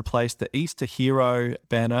test where we replaced the Easter Hero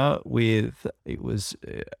banner with, it was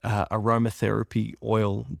aromatherapy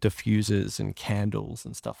oil diffusers and candles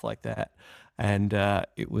and stuff like that. And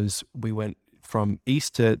we went from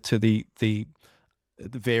Easter to the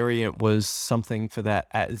variant was something for that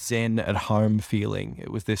Zen at home feeling. It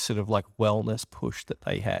was this sort of like wellness push that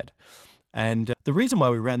they had. And the reason why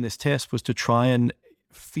we ran this test was to try and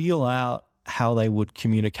feel out how they would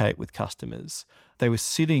communicate with customers. They were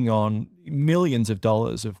sitting on millions of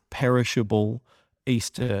dollars of perishable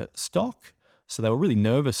Easter stock. So they were really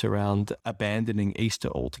nervous around abandoning Easter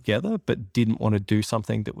altogether, but didn't want to do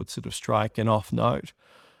something that would sort of strike an off note.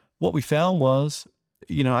 What we found was,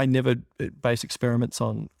 I never base experiments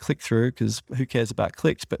on click-through because who cares about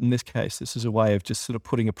clicks? But in this case, this is a way of just sort of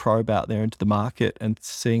putting a probe out there into the market and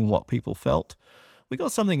seeing what people felt. We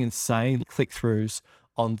got something insane click-throughs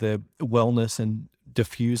on the wellness and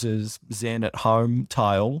diffusers Zen at home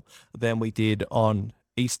tile than we did on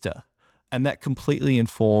Easter. And that completely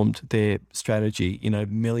informed their strategy.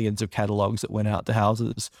 Millions of catalogs that went out to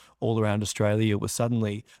houses all around Australia were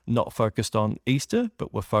suddenly not focused on Easter,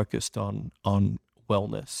 but were focused on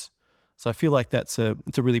wellness. So I feel like it's a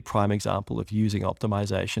really prime example of using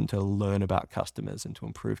optimization to learn about customers and to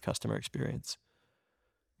improve customer experience.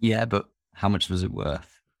 Yeah, but how much was it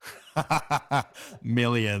worth?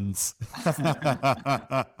 Millions.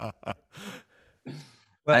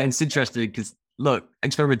 Well, it's interesting because, look,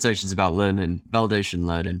 experimentation is about learning, validation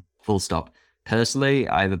learning, full stop. Personally,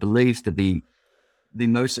 I have a belief that the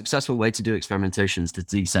most successful way to do experimentation is to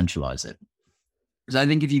decentralize it. Because I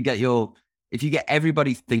think if you get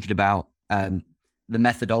everybody thinking about the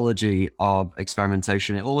methodology of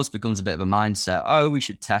experimentation, it almost becomes a bit of a mindset. Oh, we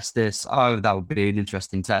should test this. Oh, that would be an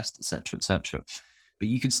interesting test, etc., etc. But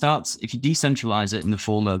you can start, if you decentralize it in the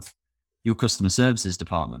form of your customer services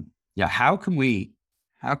department. Yeah, how can we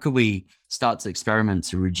start to experiment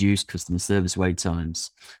to reduce customer service wait times?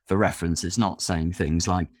 For reference, it's not saying things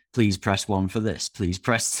like, please press 1 for this, please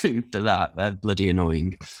press 2 for that. They're bloody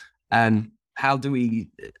annoying. How do we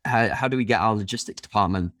get our logistics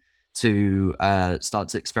department to start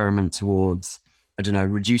to experiment towards,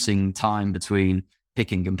 reducing time between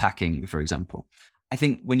picking and packing, for example? I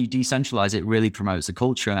think when you decentralize, it really promotes a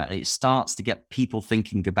culture. And it starts to get people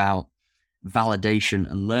thinking about validation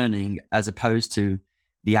and learning as opposed to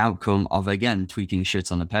the outcome of, again, tweaking shit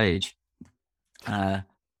on a page. I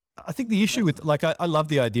think the issue with, I love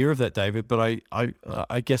the idea of that, David, but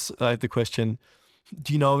I guess I have the question,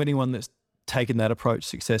 do you know of anyone that's taken that approach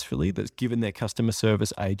successfully, that's given their customer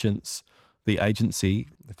service agents the agency,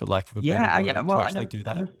 for lack of a better word, Well, to I actually know do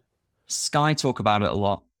that? Sky talk about it a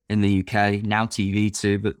lot in the UK, now TV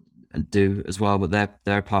too, but do as well, but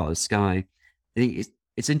they're a part of Sky. I think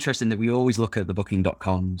it's interesting that we always look at the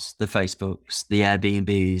booking.coms, the Facebooks, the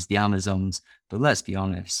Airbnbs, the Amazons, but let's be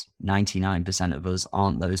honest, 99% of us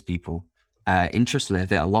aren't those people. Interestingly, I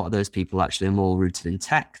think a lot of those people actually are more rooted in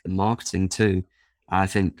tech and marketing too. I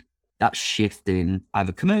think that shift in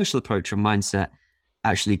either commercial approach or mindset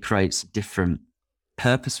actually creates different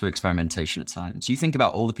purpose for experimentation at times. You think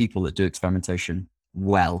about all the people that do experimentation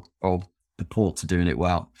well or purport to doing it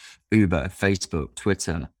well: Uber, Facebook,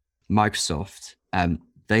 Twitter, Microsoft.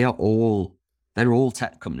 They're all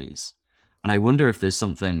tech companies. And I wonder if there's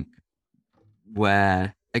something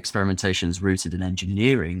where experimentation is rooted in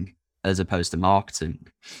engineering as opposed to marketing,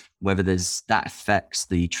 whether that affects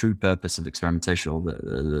the true purpose of experimentation or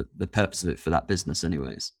the purpose of it for that business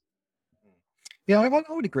anyways. Yeah, I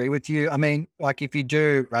would agree with you. I mean, like if you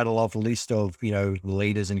do rattle off a list of,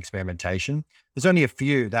 leaders in experimentation, there's only a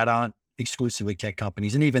few that aren't exclusively tech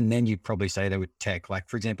companies. And even then you'd probably say they were tech. Like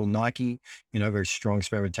for example, Nike, very strong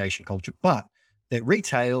experimentation culture, but they're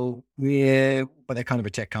retail, yeah, but they're kind of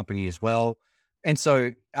a tech company as well. And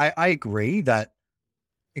so I agree that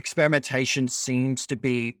experimentation seems to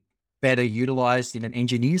be better utilized in an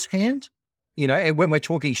engineer's hand, and when we're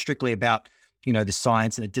talking strictly about, the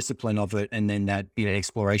science and the discipline of it, and then that,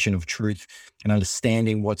 exploration of truth and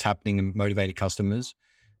understanding what's happening and motivating customers.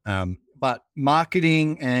 But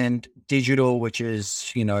marketing and digital, which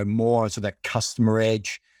is, more so that customer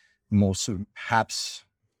edge, more so perhaps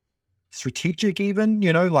strategic even,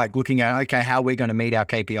 like looking at, okay, how we're going to meet our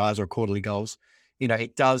KPIs or quarterly goals,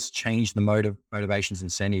 it does change the motivations,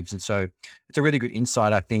 incentives. And so it's a really good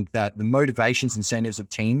insight. I think that the motivations, incentives of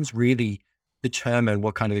teams really determine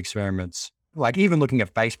what kind of experiments. Like even looking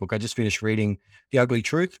at Facebook, I just finished reading The Ugly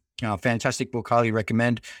Truth, fantastic book, highly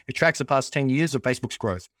recommend. It tracks the past 10 years of Facebook's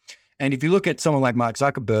growth. And if you look at someone like Mark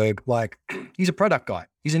Zuckerberg, like he's a product guy,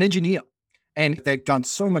 he's an engineer, and they've done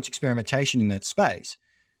so much experimentation in that space.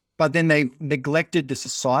 But then they neglected the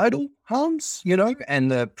societal harms,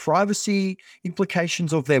 and the privacy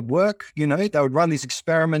implications of their work. They would run these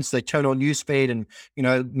experiments, they turn on newsfeed and,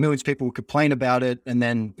 millions of people would complain about it. And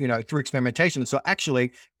then, through experimentation. So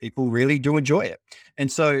actually people really do enjoy it.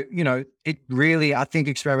 And so, it really, I think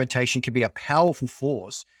experimentation can be a powerful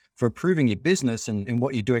force for improving your business and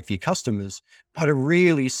what you're doing for your customers, but it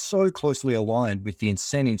really is so closely aligned with the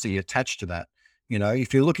incentives that you attach to that.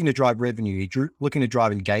 If you're looking to drive revenue, you're looking to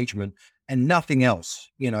drive engagement and nothing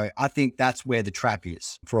else, I think that's where the trap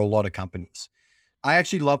is for a lot of companies. I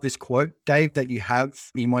actually love this quote, Dave, that you have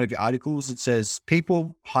in one of your articles. It says,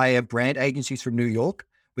 people hire brand agencies from New York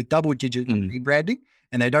with double-digit rebranding,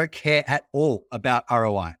 and they don't care at all about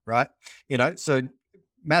ROI, right? So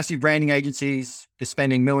massive branding agencies, they're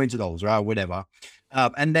spending millions of dollars, right? Whatever.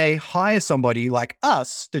 And they hire somebody like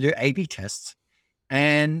us to do A/B tests,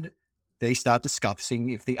 and they start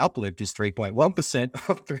discussing if the uplift is 3.1%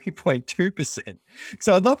 or 3.2%.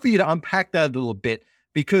 So I'd love for you to unpack that a little bit,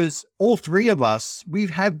 because all three of us, we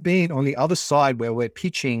have been on the other side where we're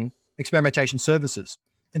pitching experimentation services.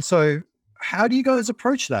 And so how do you guys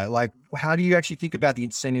approach that? Like, how do you actually think about the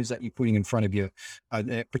incentives that you're putting in front of your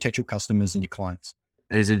potential customers and your clients?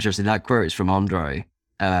 It's interesting. That quote is from Andre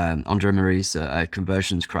Maurice at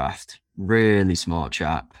Conversions Craft. Really smart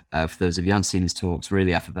chap. For those of you who haven't seen his talks,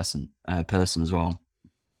 really effervescent person as well.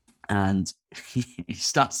 And he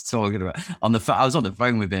starts talking about I was on the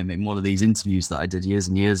phone with him in one of these interviews that I did years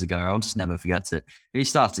and years ago. I'll just never forget it. He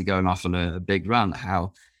started going off on a big rant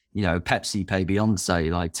how, Pepsi paid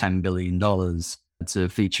Beyonce like $10 billion to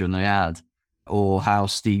feature in the ad, or how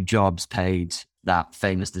Steve Jobs paid that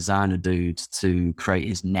famous designer dude to create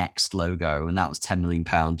his Next logo, and that was £10 million,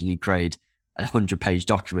 and he created a 100-page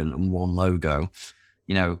document and one logo.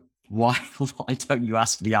 Why don't you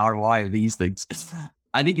ask the ROI of these things?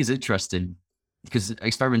 I think it's interesting because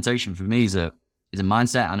experimentation for me is a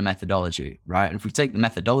mindset and a methodology, right? And if we take the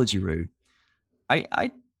methodology route,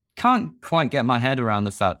 I can't quite get my head around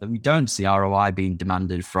the fact that we don't see ROI being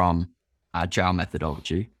demanded from agile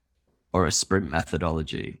methodology or a sprint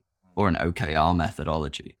methodology or an OKR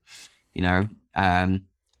methodology.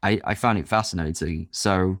 I find it fascinating.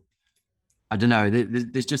 So I don't know,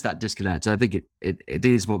 there's just that disconnect. I think it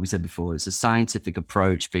is what we said before. It's a scientific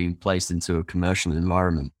approach being placed into a commercial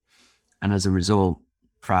environment. And as a result,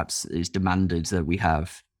 perhaps it's demanded that we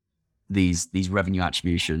have these revenue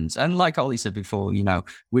attributions. And like Ollie said before,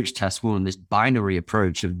 which test won, this binary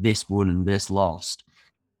approach of this won and this lost,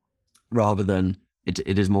 rather than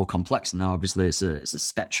it is more complex. Now, obviously, it's a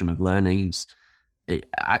spectrum of learnings. It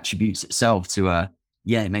attributes itself to a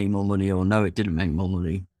yeah, it made more money, or no, it didn't make more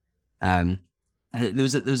money. There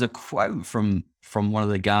was a quote from one of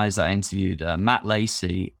the guys that I interviewed, Matt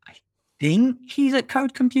Lacey. I think he's at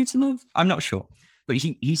Code Computing Love. I'm not sure, but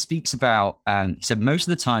he speaks about, he said most of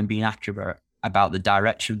the time being accurate about the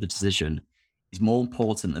direction of the decision is more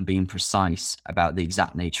important than being precise about the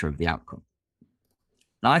exact nature of the outcome.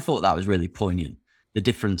 And I thought that was really poignant, the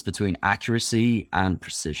difference between accuracy and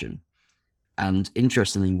precision. And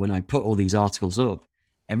interestingly, when I put all these articles up,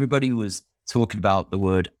 everybody was talking about the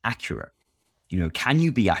word accurate. Can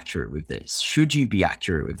you be accurate with this? Should you be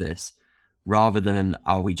accurate with this? Rather than,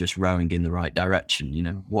 are we just rowing in the right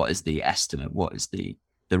direction? What is the estimate? What is the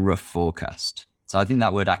rough forecast? So I think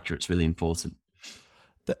that word accurate is really important.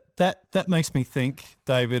 That makes me think,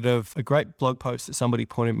 David, of a great blog post that somebody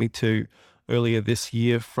pointed me to earlier this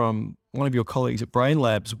year from one of your colleagues at Brain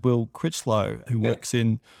Labs, Will Critchlow, who works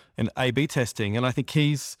in A/B testing, and I think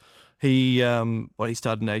he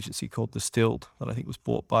started an agency called Distilled that I think was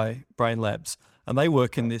bought by Brain Labs, and they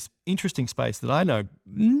work in this interesting space that I know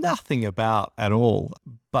nothing about at all,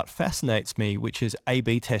 but fascinates me, which is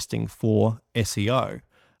A/B testing for SEO,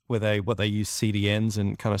 where they use CDNs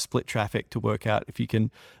and kind of split traffic to work out if you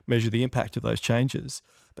can measure the impact of those changes.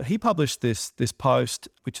 But he published this post,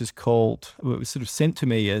 which is called, it was sort of sent to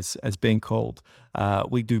me as being called,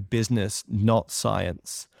 "We do business, not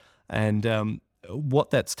science." And what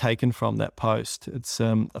that's taken from that post, it's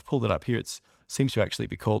I've pulled it up here. It seems to actually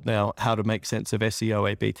be called now "How to Make Sense of SEO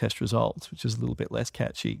A/B Test Results," which is a little bit less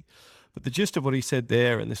catchy. But the gist of what he said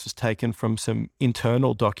there, and this was taken from some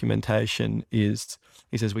internal documentation, is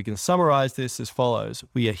he says, we can summarize this as follows.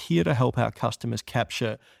 We are here to help our customers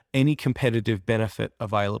capture any competitive benefit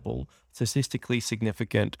available, statistically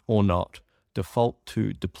significant or not. Default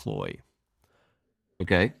to deploy.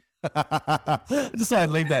 Okay. Just so I'd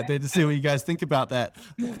leave that there to see what you guys think about that.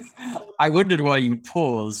 I wondered why you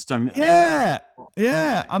paused. Yeah.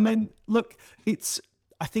 I mean, look,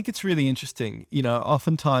 I think it's really interesting.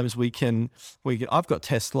 Oftentimes I've got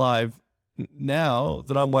tests live now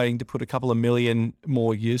that I'm waiting to put a couple of million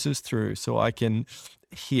more users through so I can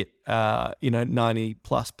hit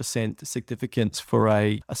 90+% significance for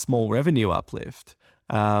a small revenue uplift.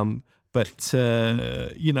 But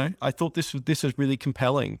I thought this was really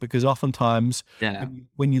compelling because oftentimes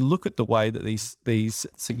when you look at the way that these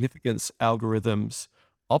significance algorithms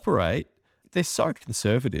operate, they're so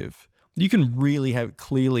conservative. You can really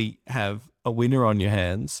clearly have a winner on your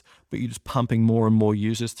hands, but you're just pumping more and more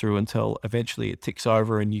users through until eventually it ticks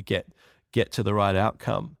over and you get to the right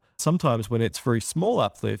outcome. Sometimes when it's very small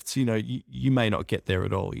uplifts, you may not get there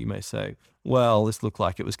at all. You may say, well, this looked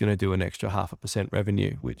like it was going to do an extra 0.5%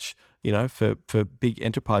 revenue, which, for big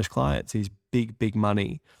enterprise clients is big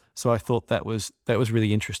money. So I thought that was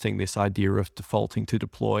really interesting, this idea of defaulting to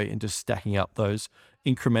deploy and just stacking up those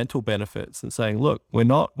incremental benefits and saying, look, we're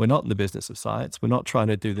not in the business of science. We're not trying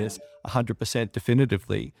to do this 100%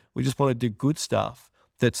 definitively. We just want to do good stuff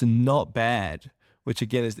that's not bad, which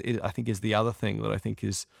again I think is the other thing that I think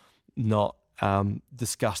is not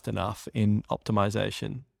discussed enough in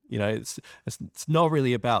optimization. It's not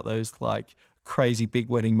really about those like crazy big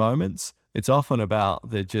winning moments. It's often about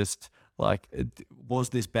the just like, was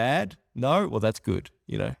this bad? No? Well, that's good.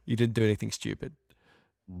 You didn't do anything stupid.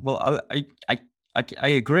 Well, I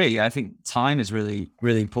agree. I think time is really,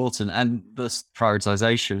 really important, and this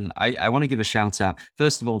prioritization. I want to give a shout out,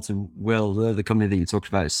 first of all, to Will, the company that you talked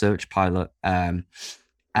about, is Search Pilot, and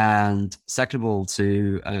second of all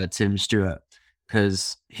to Tim Stewart,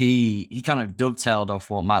 because he kind of dovetailed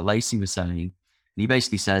off what Matt Lacey was saying. And he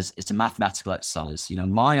basically says it's a mathematical exercise.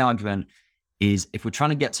 My argument is if we're trying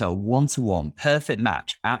to get to a one-to-one perfect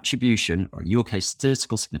match attribution, or in your case,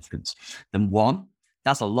 statistical significance, then one,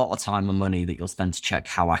 that's a lot of time and money that you'll spend to check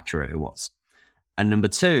how accurate it was. And number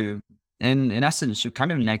two, in essence, you're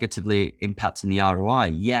kind of negatively impacting the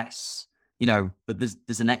ROI. Yes, but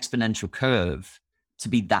there's an exponential curve to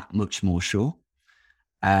be that much more sure.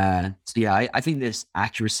 So yeah, I think this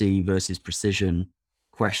accuracy versus precision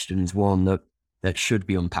question is one that should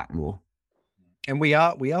be unpacked more. And we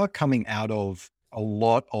are coming out of a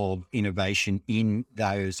lot of innovation in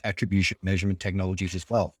those attribution measurement technologies as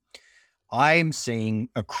well. I'm seeing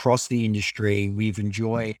across the industry, we've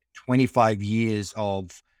enjoyed 25 years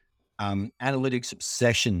of analytics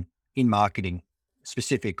obsession in marketing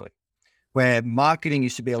specifically, where marketing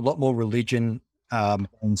used to be a lot more religion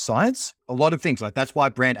and science. A lot of things like that's why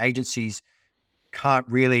brand agencies can't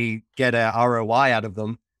really get a ROI out of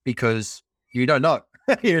them, because you don't know.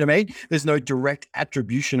 You know what I mean? There's no direct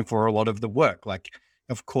attribution for a lot of the work. Like,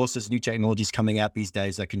 of course, there's new technologies coming out these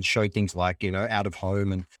days that can show things like, out of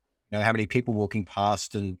home and how many people walking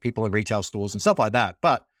past and people in retail stores and stuff like that.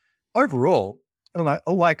 But overall,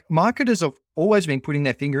 like marketers have always been putting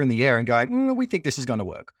their finger in the air and going, we think this is going to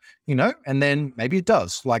work, and then maybe it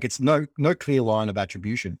does. Like it's no clear line of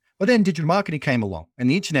attribution. But then digital marketing came along and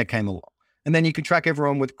the internet came along, and then you can track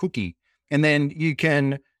everyone with cookie, and then you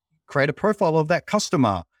can create a profile of that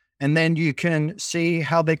customer, and then you can see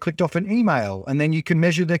how they clicked off an email, and then you can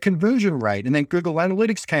measure their conversion rate. And then Google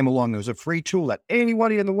Analytics came along. It was a free tool that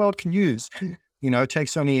anybody in the world can use. It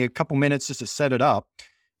takes only a couple minutes just to set it up.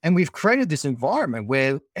 And we've created this environment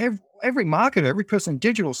where every marketer, every person in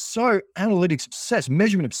digital is so analytics obsessed,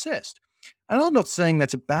 measurement obsessed. And I'm not saying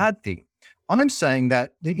that's a bad thing. I'm saying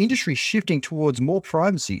that the industry is shifting towards more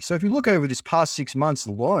privacy. So if you look over this past 6 months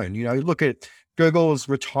alone, you look at Google's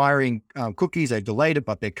retiring cookies. They've delayed it,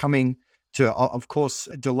 but they're coming to, of course,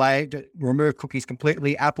 remove cookies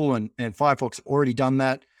completely. Apple and Firefox have already done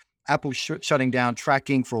that. Apple's shutting down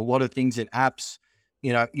tracking for a lot of things in apps.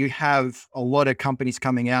 You have a lot of companies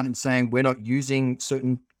coming out and saying, we're not using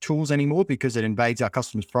certain tools anymore because it invades our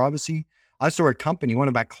customers' privacy. I saw a company, one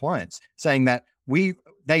of our clients, saying that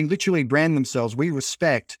they literally brand themselves, we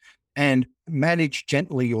respect and manage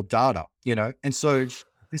gently your data, and so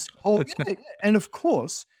this whole, and of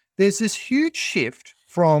course, there's this huge shift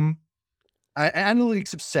from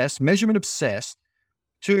analytics obsessed, measurement obsessed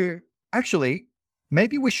to actually,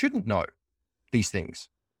 maybe we shouldn't know these things,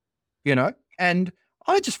 and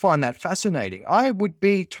I just find that fascinating. I would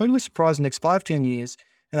be totally surprised in the next 5-10 years,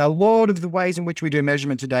 and a lot of the ways in which we do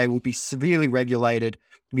measurement today will be severely regulated.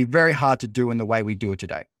 It'll be very hard to do in the way we do it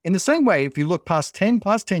today. In the same way, if you look past 10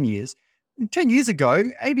 years, 10 years ago,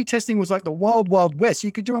 A/B testing was like the wild, wild west.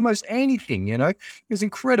 You could do almost anything, it was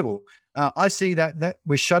incredible. I see that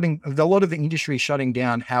we're a lot of the industry is shutting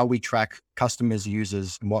down how we track customers,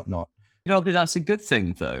 users, and whatnot. That's a good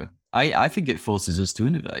thing, though. I think it forces us to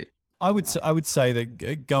innovate. I would say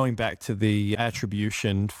that going back to the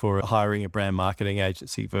attribution for hiring a brand marketing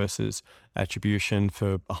agency versus attribution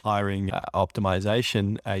for hiring an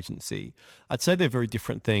optimization agency, I'd say they're very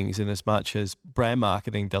different things in as much as brand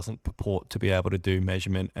marketing doesn't purport to be able to do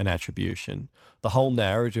measurement and attribution. The whole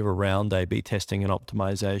narrative around A/B testing and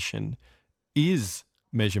optimization is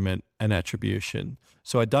measurement and attribution.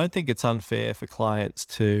 So I don't think it's unfair for clients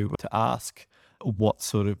to ask what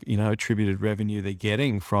sort of, attributed revenue they're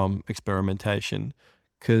getting from experimentation.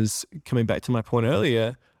 Because coming back to my point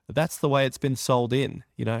earlier, that's the way it's been sold in,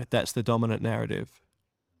 that's the dominant narrative.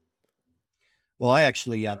 Well, I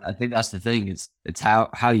actually, I think that's the thing. It's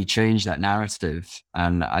how you change that narrative.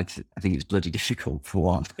 And I think it's bloody difficult for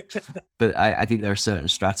one, but I think there are certain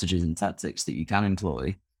strategies and tactics that you can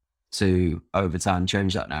employ to over time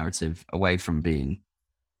change that narrative away from being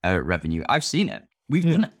revenue. I've seen it. We've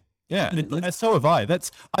done it. Yeah, and so have I.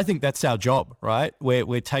 I think that's our job, right?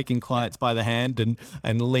 We're taking clients by the hand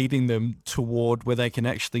and leading them toward where they can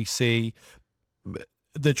actually see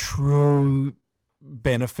the true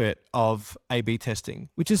benefit of A/B testing,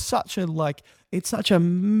 which is such a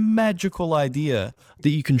magical idea that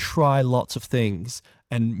you can try lots of things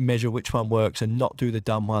and measure which one works and not do the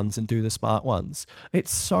dumb ones and do the smart ones.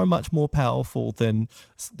 It's so much more powerful than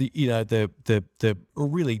the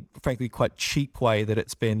really, frankly, quite cheap way that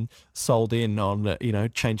it's been sold in on,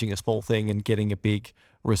 changing a small thing and getting a big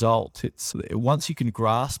result. It's once you can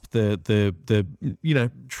grasp the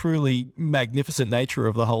truly magnificent nature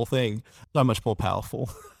of the whole thing, so much more powerful.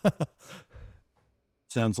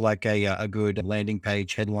 Sounds like a good landing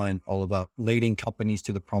page headline, Oliver. Leading companies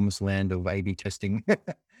to the promised land of A/B testing.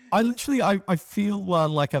 I feel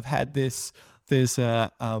like I've had this. I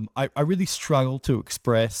really struggle to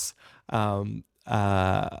express. Really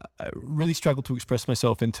struggle to express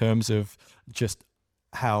myself in terms of just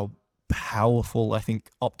how powerful I think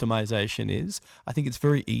optimization is. I think it's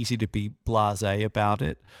very easy to be blasé about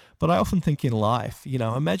it, but I often think in life,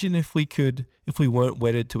 imagine if we weren't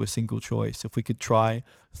wedded to a single choice, if we could try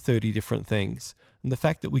 30 different things. And the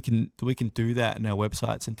fact that we can do that in our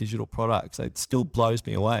websites and digital products, it still blows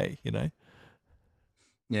me away,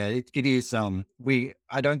 Yeah, it is.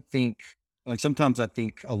 I don't think, sometimes I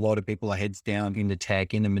think a lot of people are heads down in the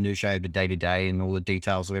tech, in the minutiae of the day to day and all the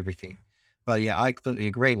details of everything. But yeah, I completely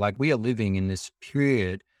agree. We are living in this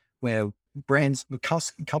period where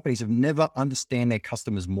companies have never understand their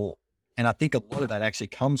customers more. And I think a lot of that actually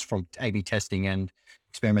comes from A/B testing and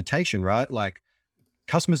experimentation, right?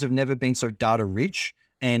 Customers have never been so data rich,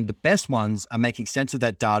 and the best ones are making sense of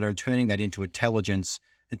that data and turning that into intelligence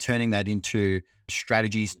and turning that into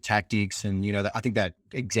strategies, tactics. And, I think that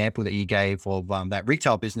example that you gave of that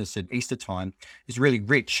retail business at Easter time is really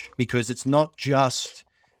rich because it's not just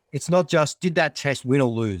It's not just, did that test win or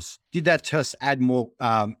lose? Did that test add more,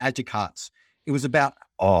 add to carts? It was about,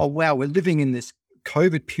 oh, wow, we're living in this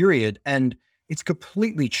COVID period and it's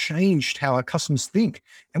completely changed how our customers think.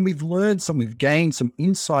 And we've gained some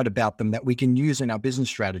insight about them that we can use in our business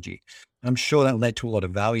strategy. I'm sure that led to a lot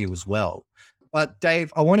of value as well. But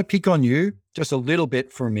Dave, I want to pick on you just a little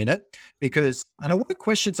bit for a minute and I want to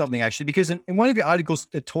question something actually, because in one of your articles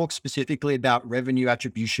that talks specifically about revenue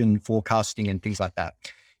attribution, forecasting and things like that,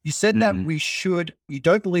 you said that you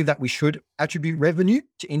don't believe that we should attribute revenue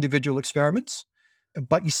to individual experiments,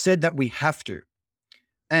 but you said that we have to.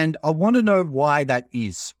 And I want to know why that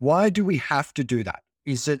is. Why do we have to do that?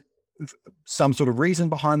 Is it some sort of reason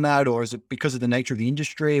behind that, or is it because of the nature of the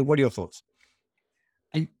industry? What are your thoughts?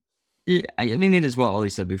 I mean, it is what Ollie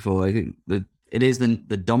said before. I think that it is the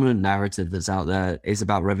dominant narrative that's out there is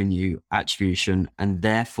about revenue attribution, and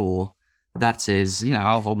therefore that is,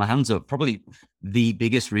 I'll hold my hands up, probably the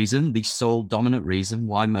biggest reason, the sole dominant reason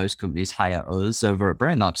why most companies hire us over at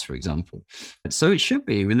Brainlabs, for example. So it should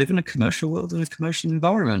be. We live in a commercial world and a commercial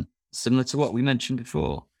environment, similar to what we mentioned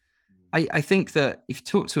before. I think that if you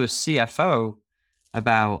talk to a CFO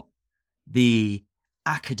about the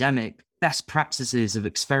academic best practices of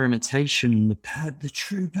experimentation, the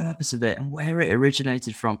true purpose of it and where it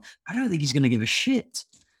originated from, I don't think he's going to give a shit.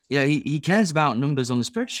 He cares about numbers on the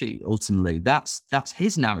spreadsheet. Ultimately, that's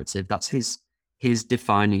his narrative. That's his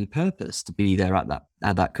defining purpose to be there at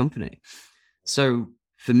that company. So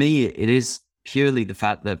for me, it is purely the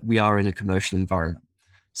fact that we are in a commercial environment.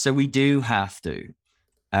 So we do have to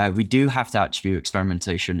attribute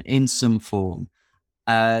experimentation in some form.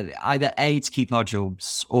 Either A, to keep our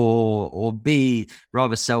jobs, or B,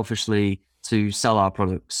 rather selfishly to sell our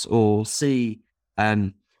products, or C,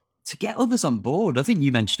 to get others on board. I think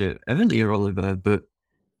you mentioned it earlier, Oliver, but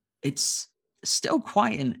it's still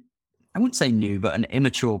quite I wouldn't say new, but an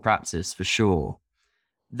immature practice for sure.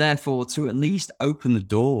 Therefore, to at least open the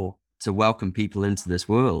door to welcome people into this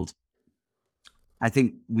world, I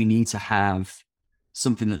think we need to have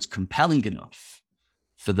something that's compelling enough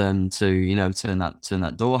for them to, turn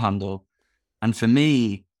that door handle. And for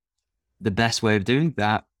me, the best way of doing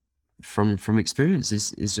that from experience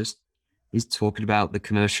is talking about the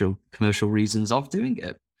commercial reasons of doing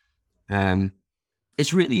it.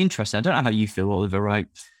 It's really interesting. I don't know how you feel, Oliver, right?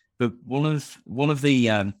 But one of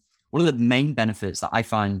the main benefits that I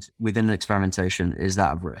find within experimentation is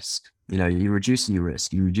that of risk. You're reducing your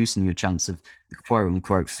risk, you're reducing your chance of quote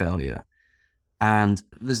unquote failure. And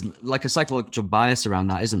there's like a psychological bias around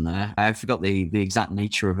that, isn't there? I forgot the exact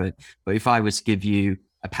nature of it. But if I was to give you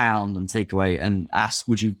 £1 and take away and ask,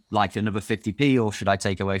 would you like another 50p or should I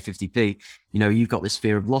take away 50p? You've got this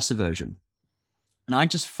fear of loss aversion. And I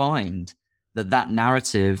just find that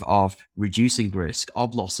narrative of reducing risk,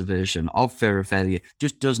 of loss aversion, of fear of failure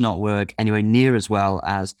just does not work anywhere near as well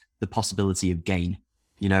as the possibility of gain,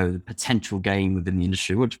 the potential gain within the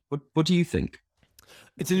industry. What do you think?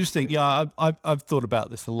 It's interesting. Yeah, I've thought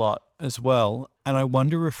about this a lot as well. And I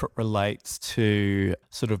wonder if it relates to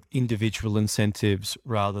sort of individual incentives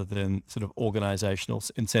rather than sort of organizational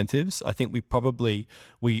incentives. I think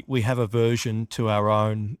we have aversion to our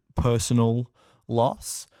own personal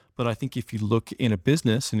loss. But I think if you look in a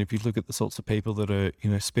business and if you look at the sorts of people that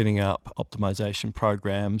are, spinning up optimization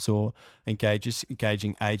programs or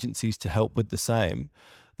engaging agencies to help with the same,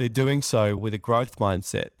 they're doing so with a growth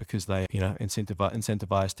mindset because they,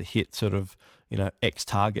 incentivized to hit sort of, X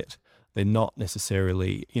target. They're not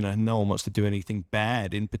necessarily, no one wants to do anything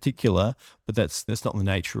bad in particular, but that's not the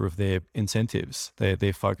nature of their incentives.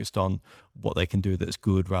 They're focused on what they can do that's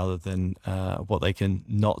good rather than what they can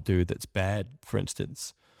not do that's bad, for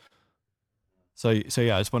instance. So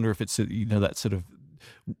yeah, I just wonder if it's that sort of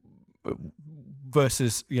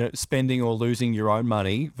versus spending or losing your own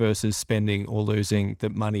money versus spending or losing the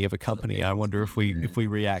money of a company. I wonder if we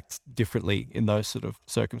react differently in those sort of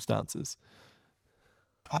circumstances.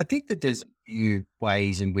 I think that there's a few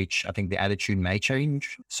ways in which I think the attitude may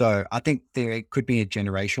change. So I think there could be a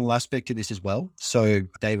generational aspect to this as well. So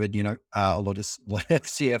David, a lot of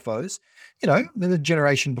CFOs, they're the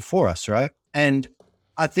generation before us, right? And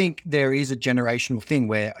I think there is a generational thing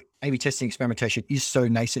where A/B testing experimentation is so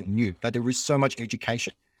nascent and new, but there is so much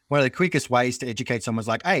education. One of the quickest ways to educate someone is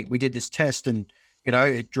like, hey, we did this test and,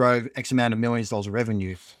 it drove X amount of millions of dollars of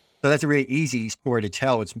revenue. So that's a really easy story to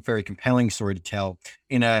tell. It's a very compelling story to tell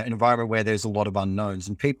in an environment where there's a lot of unknowns,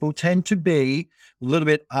 and people tend to be a little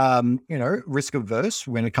bit, risk averse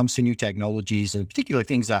when it comes to new technologies and particularly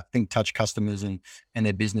things that I think touch customers and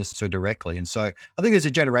their business so directly. And so I think there's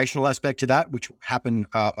a generational aspect to that, which will happen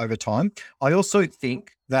over time. I also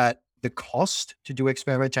think that the cost to do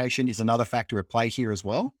experimentation is another factor at play here as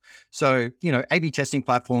well. So, A/B testing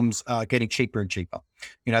platforms are getting cheaper and cheaper.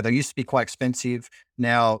 They used to be quite expensive.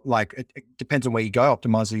 Now, like it depends on where you go.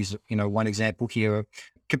 Optimizer is, one example here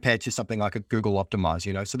compared to something like a Google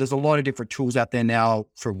Optimize. So there's a lot of different tools out there now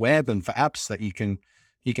for web and for apps that you can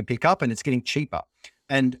pick up, and it's getting cheaper.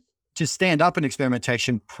 And to stand up an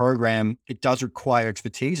experimentation program, it does require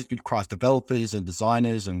expertise. It requires developers and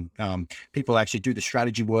designers and people actually do the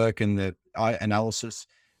strategy work and the analysis.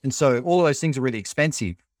 And so all of those things are really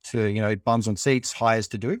expensive to, bums on seats, hires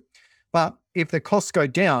to do. But if the costs go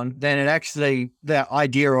down, then the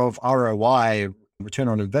idea of ROI, return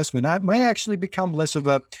on investment, that may actually become less of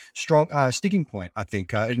a strong sticking point. I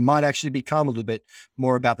think it might actually become a little bit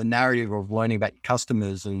more about the narrative of learning about your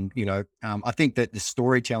customers. And, I think that the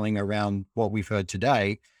storytelling around what we've heard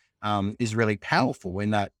today is really powerful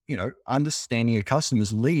in that, understanding your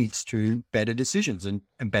customers leads to better decisions and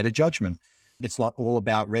better judgment. It's not all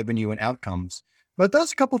about revenue and outcomes. But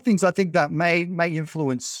there's a couple of things I think that may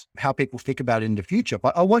influence how people think about it in the future.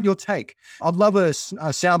 But I want your take. I'd love a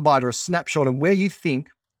soundbite or a snapshot of where you think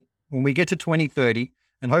when we get to 2030,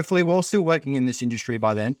 and hopefully we're all still working in this industry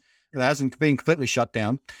by then, it hasn't been completely shut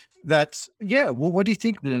down, what do you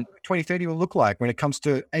think the 2030 will look like when it comes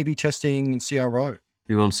to A/B testing and CRO?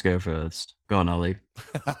 Who wants to go first? Go on, Ollie.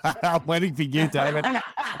 I'm waiting for you, David.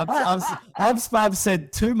 I've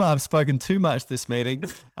said too much. I've spoken too much this meeting.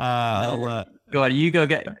 Go on, you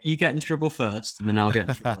get in trouble first, and then I'll get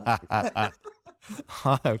in trouble.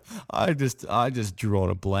 I just drawn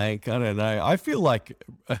a blank. I don't know. I feel like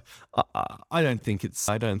I don't think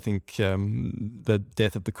the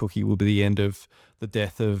death of the cookie will be the end of the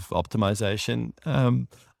death of optimization.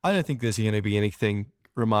 I don't think there's going to be anything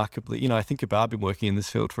remarkably. I think about I've been working in this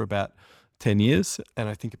field for about 10 years, and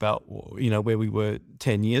I think about where we were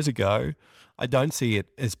 10 years ago. I don't see it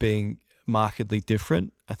as being markedly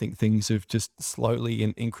different. I think things have just slowly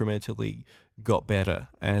and incrementally got better.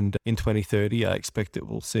 And in 2030, I expect that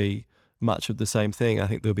we'll see much of the same thing. I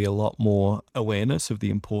think there'll be a lot more awareness of the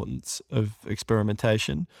importance of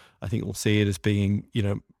experimentation. I think we'll see it as being,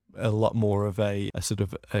 a lot more of a sort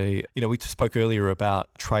of we spoke earlier about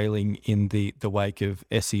trailing in the wake of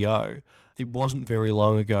SEO. It wasn't very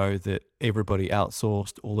long ago that everybody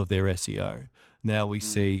outsourced all of their SEO. Now we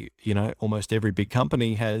see, almost every big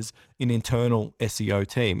company has an internal SEO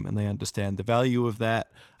team, and they understand the value of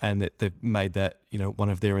that, and that they've made that, one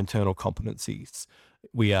of their internal competencies.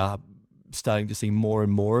 We are starting to see more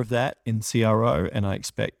and more of that in CRO, and I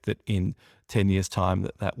expect that in 10 years' time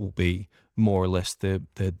that will be more or less the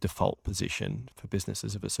default position for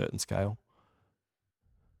businesses of a certain scale.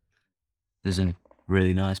 There's a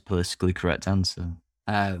really nice politically correct answer.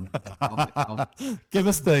 Give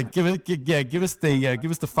us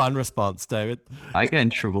the fun response, David. I get in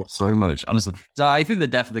trouble so much, honestly. So I think the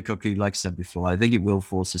death of the cookie, like I said before, I think it will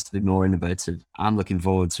force us to be more innovative. I'm looking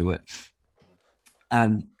forward to it.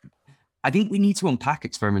 I think we need to unpack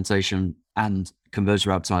experimentation and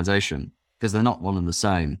conversion optimization because they're not one and the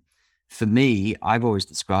same. For me, I've always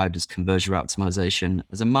described as conversion optimization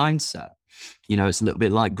as a mindset. It's a little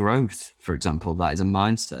bit like growth, for example. That is a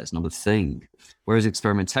mindset. It's not a thing. Whereas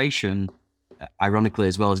experimentation, ironically,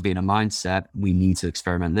 as well as being a mindset, we need to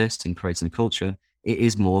experiment this and creating a culture. It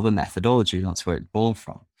is more of a methodology. That's where it's born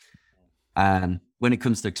from. When it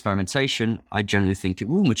comes to experimentation, I generally think it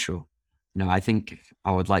will mature. I think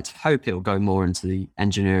I would like to hope it will go more into the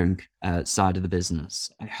engineering side of the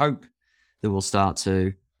business. I hope that we'll start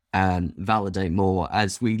to validate more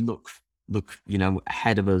as we look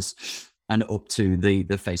ahead of us and up to the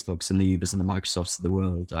Facebooks and the Ubers and the Microsofts of the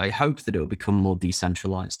world. I hope that it will become more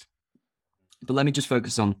decentralized. But let me just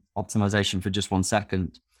focus on optimization for just 1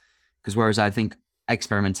 second, because whereas I think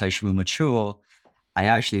experimentation will mature, I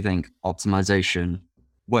actually think optimization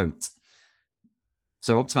won't.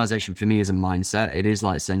 So optimization for me is a mindset. It is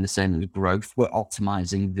like saying the same as growth. We're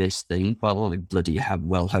optimizing this thing. Well, bloody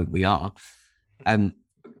well hope we are.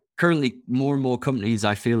 Currently, more and more companies,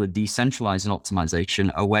 I feel, are decentralizing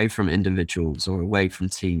optimization away from individuals or away from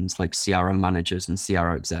teams like CRO managers and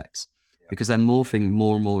CRO execs, because they're morphing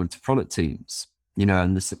more and more into product teams,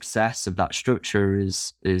 and the success of that structure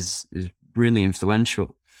is really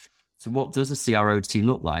influential. So what does a CRO team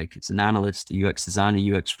look like? It's an analyst, a UX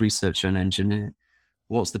designer, UX researcher, and engineer.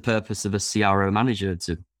 What's the purpose of a CRO manager?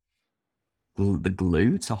 To the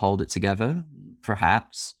glue to hold it together,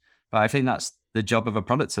 perhaps. But I think that's the job of a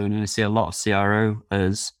product owner. And I see a lot of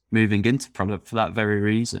CROs moving into product for that very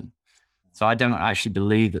reason. So I don't actually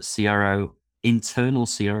believe that internal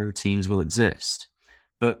CRO teams will exist.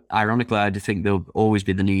 But ironically, I do think there'll always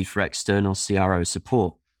be the need for external CRO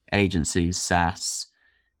support, agencies, SaaS,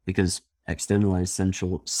 because externalized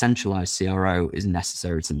centralized CRO is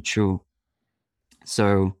necessary to mature.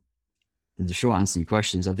 So the short answer to your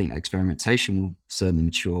questions, I think experimentation will certainly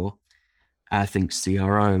mature. I think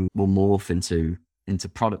CRO will morph into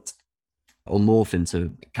product, or morph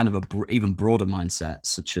into kind of even broader mindset,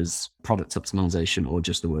 such as product optimization or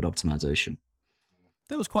just the word optimization.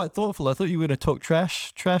 That was quite thoughtful. I thought you were going to talk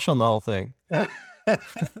trash on the whole thing.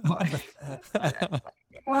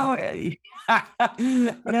 Well, yeah,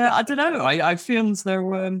 I don't know. I feel as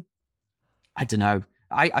though, I don't know.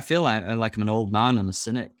 I feel like I'm an old man and a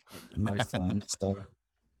cynic most times. So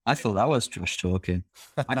I thought that was trash talking.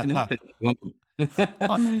 I can help it.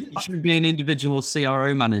 You should be an individual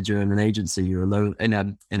CRO manager in an agency. You're alone in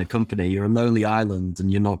a company. You're a lonely island,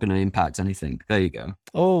 and you're not going to impact anything. There you go.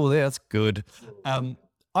 Oh, yeah, that's good.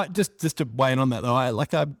 I just to weigh in on that though,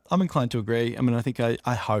 I'm inclined to agree. I mean, I think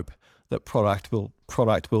I hope that product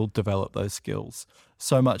will develop those skills.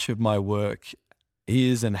 So much of my work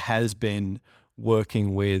is and has been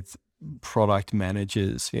working with product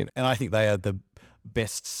managers, and I think they are the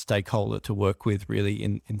best stakeholder to work with really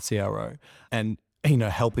in CRO, and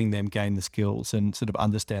helping them gain the skills and sort of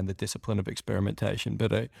understand the discipline of experimentation.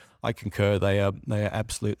 But I concur, they are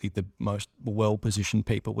absolutely the most well-positioned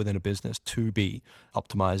people within a business to be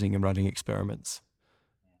optimizing and running experiments.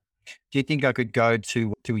 Do you think I could go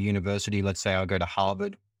to a university, let's say I'll go to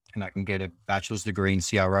Harvard, and I can get a bachelor's degree in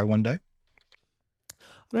CRO one day?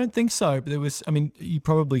 I don't think so. But you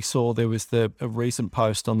probably saw there was a recent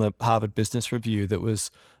post on the Harvard Business Review that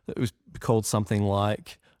was called something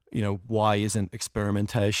like, why isn't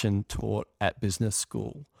experimentation taught at business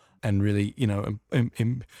school? And really,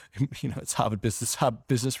 it's Harvard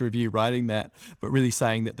Business Review writing that, but really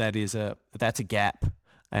saying that's a gap.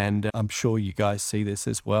 And I'm sure you guys see this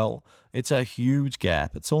as well. It's a huge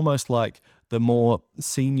gap. It's almost like the more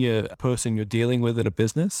senior person you're dealing with at a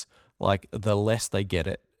business, like the less they get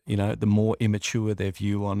it, the more immature their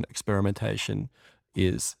view on experimentation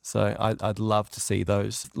is. So I'd love to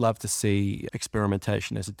see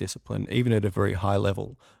experimentation as a discipline, even at a very high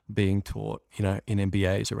level, being taught, in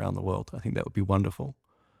MBAs around the world. I think that would be wonderful.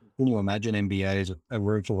 Can you imagine MBAs, a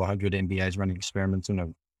room full of 100 MBAs running experiments on a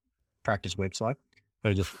practice website?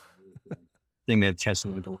 I just think they're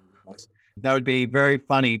testing it all. That would be very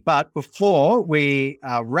funny. But before we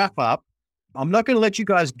wrap up, I'm not going to let you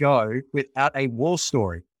guys go without a war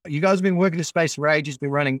story. You guys have been working in space for ages, been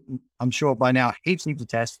running, I'm sure by now, heaps of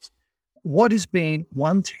tests. What has been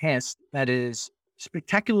one test that is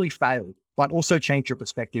spectacularly failed, but also changed your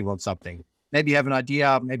perspective on something? Maybe you have an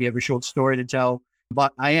idea, maybe you have a short story to tell,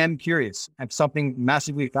 but I am curious. Have something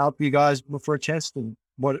massively failed for you guys before a test, and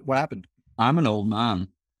what happened? I'm an old man,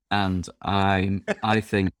 and I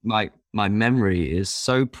think my memory is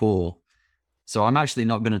so poor. So I'm actually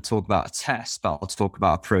not going to talk about a test, but I'll talk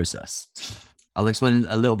about a process. I'll explain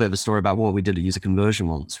a little bit of a story about what we did at User Conversion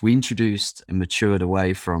once. We introduced and matured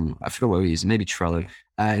away from, I forgot what we used, maybe Trello,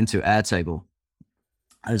 into Airtable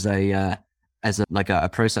as a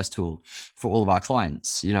process tool for all of our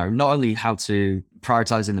clients. Not only how to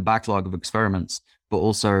prioritize in the backlog of experiments, but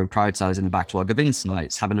also prioritizing the backlog of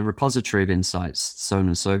insights, having a repository of insights, so on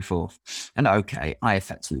and so forth. And okay, I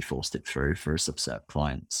effectively forced it through for a subset of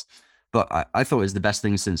clients. But I thought it was the best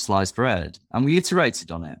thing since sliced bread, and we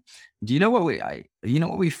iterated on it. Do you know what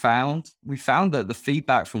we found? We found that the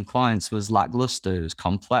feedback from clients was lackluster, it was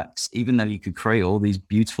complex, even though you could create all these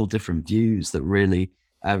beautiful different views that really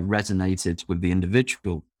resonated with the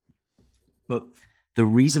individual. But the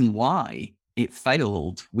reason why it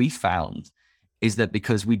failed, we found, is that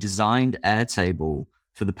because we designed Airtable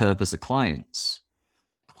for the purpose of clients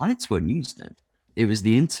weren't using it. It was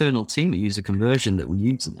the internal team at User Conversion that were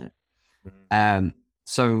using it.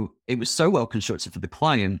 So it was so well constructed for the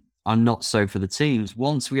client and not so for the teams.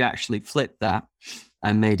 Once we actually flipped that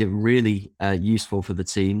and made it really useful for the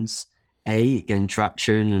teams, A, gain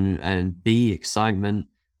traction, and B, excitement.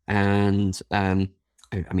 And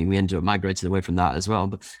we ended up migrating away from that as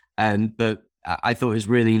well. But I thought it was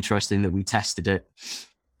really interesting that we tested it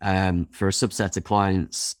for a subset of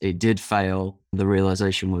clients. It did fail. The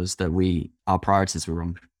realization was that our priorities were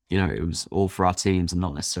wrong. It was all for our teams and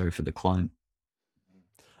not necessarily for the client.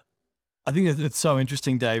 I think it's so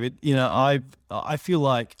interesting, David. I feel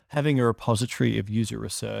like having a repository of user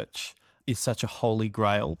research is such a holy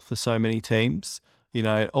grail for so many teams.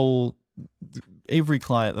 Every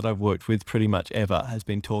client that I've worked with pretty much ever has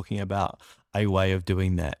been talking about a way of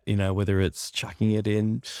doing that, whether it's chucking it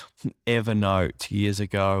in Evernote years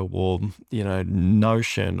ago or,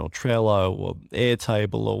 Notion or Trello or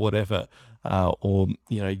Airtable or whatever. Or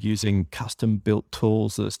using custom built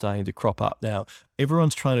tools that are starting to crop up now.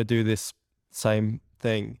 Everyone's trying to do this same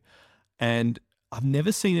thing, And I've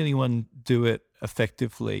never seen anyone do it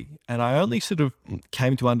effectively. And I only sort of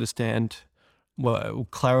came to understand, well,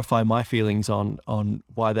 clarify my feelings on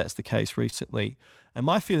why that's the case recently. And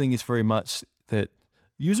my feeling is very much that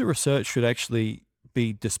user research should actually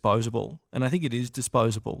be disposable. And I think it is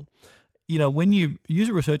disposable. When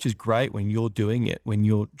user research is great when you're doing it, when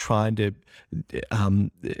you're trying to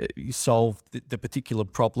solve the particular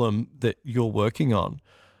problem that you're working on.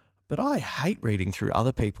 But I hate reading through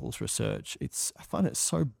other people's research. I find it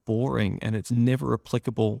so boring, and it's never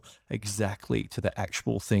applicable exactly to the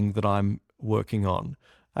actual thing that I'm working on.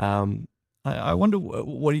 I wonder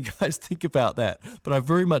what do you guys think about that? But I've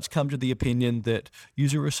very much come to the opinion that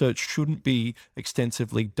user research shouldn't be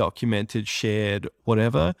extensively documented, shared,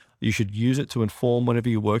 whatever. You should use it to inform whatever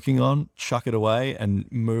you're working on, chuck it away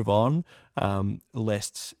and move on,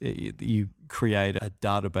 lest you create a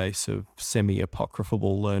database of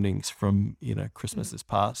semi-apocryphal learnings from, Christmases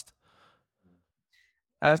past.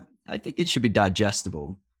 I think it should be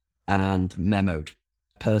digestible and memoed.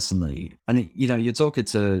 Personally, and you're talking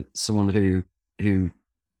to someone who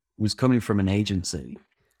was coming from an agency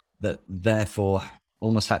that therefore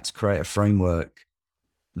almost had to create a framework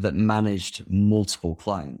that managed multiple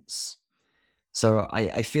clients. So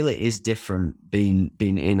I feel it is different being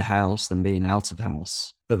in-house than being out of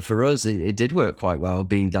house. But for us, it did work quite well,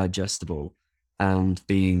 being digestible and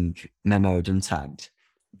being memoed and tagged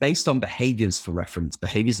based on behaviors for reference,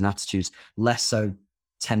 behaviors and attitudes, less so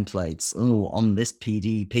templates. Oh, on this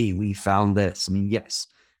PDP, we found this. I mean, yes,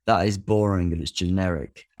 that is boring and it's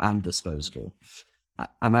generic and disposable.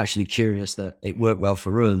 I'm actually curious that it worked well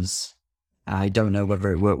for us. I don't know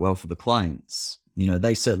whether it worked well for the clients.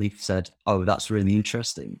 They certainly said, oh, that's really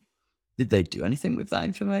interesting. Did they do anything with that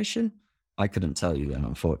information? I couldn't tell you then,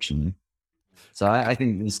 unfortunately. So I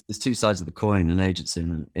think there's two sides of the coin, an agency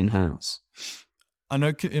and an in-house. I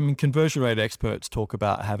know, conversion rate experts talk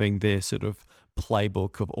about having their sort of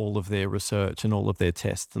playbook of all of their research and all of their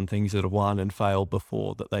tests and things that have won and failed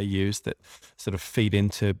before that they use that sort of feed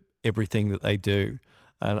into everything that they do.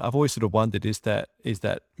 And I've always sort of wondered, is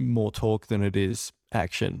that more talk than it is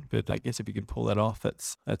action? But I guess if you can pull that off,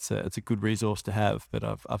 it's a good resource to have. But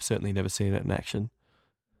I've certainly never seen it in action.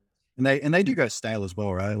 And they do go stale as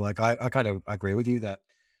well, right? Like I kind of agree with you that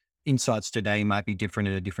insights today might be different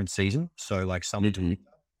in a different season. So like some, and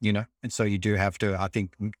so you do have to, I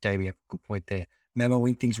think Dave, you have a good point there,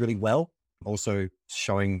 memoing things really well, also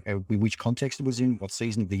showing which context it was in, what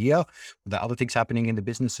season of the year, the other things happening in the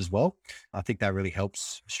business as well. I think that really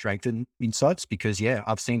helps strengthen insights because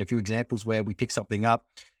I've seen a few examples where we pick something up,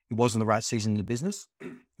 it wasn't the right season in the business,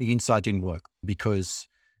 the insight didn't work because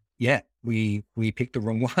we picked the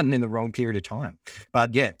wrong one in the wrong period of time.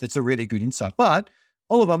 But that's a really good insight. But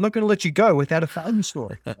Oliver, I'm not going to let you go without a failure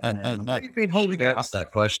story. You've been holding up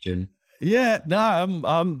that question. Yeah,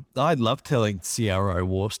 no, I love telling CRO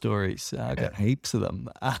war stories. I got heaps of them.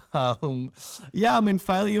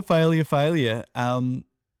 Failure.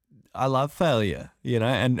 I love failure,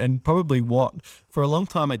 and probably what for a long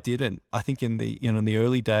time I didn't. I think in the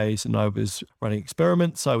early days, and I was running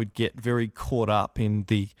experiments, I would get very caught up in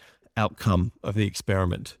the outcome of the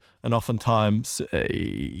experiment. And oftentimes,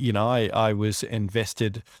 I was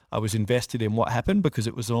invested in what happened because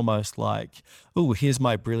it was almost like, oh, here's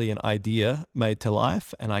my brilliant idea made to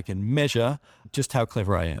life and I can measure just how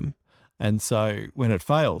clever I am. And so when it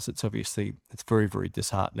fails, it's very, very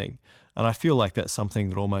disheartening. And I feel like that's something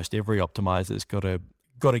that almost every optimizer's got to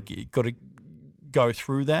go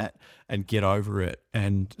through that and get over it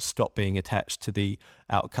and stop being attached to the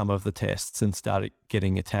outcome of the tests and start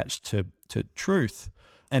getting attached to truth.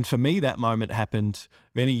 And for me, that moment happened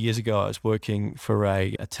many years ago. I was working for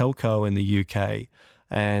a telco in the UK,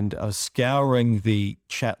 and I was scouring the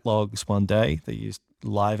chat logs one day. They used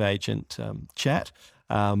Live Agent chat,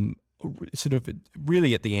 sort of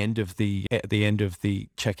really at the end of the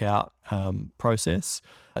checkout process.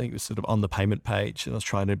 I think it was sort of on the payment page, and I was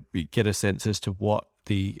trying to get a sense as to what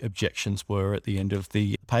the objections were at the end of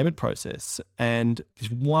the payment process. And this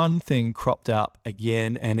one thing cropped up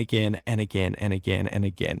again and again and again and again and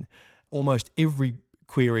again. Almost every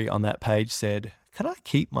query on that page said, "Can I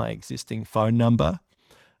keep my existing phone number?"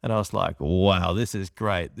 And I was like, wow, this is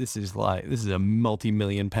great. This is a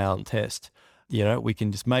multi-million-pound test. We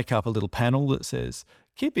can just make up a little panel that says,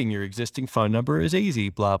 keeping your existing phone number is easy,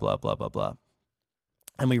 blah, blah, blah, blah, blah.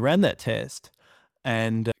 And we ran that test,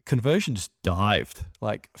 and conversion just dived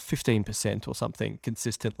like 15% or something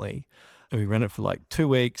consistently. And we ran it for like 2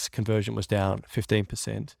 weeks. Conversion was down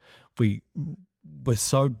 15%. We were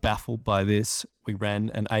so baffled by this. We ran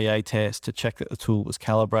an AA test to check that the tool was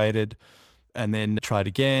calibrated. and then tried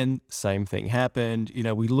again. Same thing happened.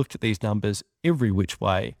 We looked at these numbers every which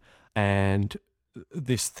way, and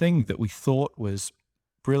this thing that we thought was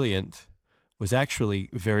brilliant was actually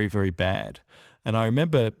very, very bad. And I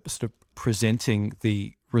remember sort of presenting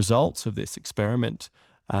the results of this experiment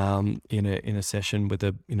in a session with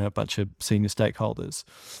a bunch of senior stakeholders.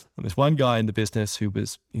 And there's one guy in the business who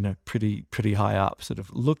was pretty high up, sort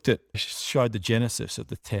of showed the genesis of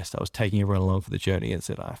the test. I was taking everyone along for the journey and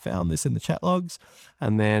said, I found this in the chat logs,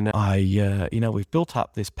 and then we've built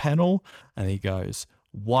up this panel. And he goes,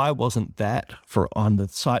 why wasn't that on the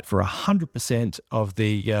site for 100% of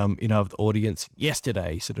the of the audience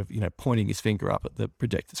yesterday? Sort of pointing his finger up at the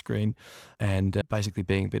projector screen and basically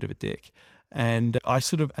being a bit of a dick. And I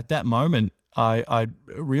sort of, at that moment, I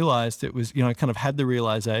realized it was, kind of had the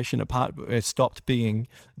realization, I stopped being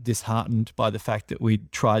disheartened by the fact that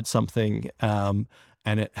we'd tried something and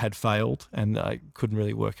it had failed and I couldn't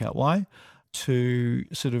really work out why, to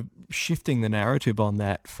sort of shifting the narrative on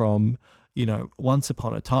that from, once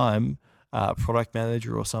upon a time, a product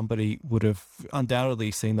manager or somebody would have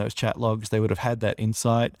undoubtedly seen those chat logs. They would have had that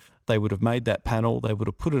insight. They would have made that panel. They would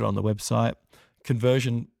have put it on the website.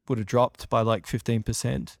 Conversion would have dropped by like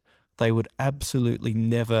 15%. They would absolutely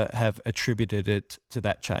never have attributed it to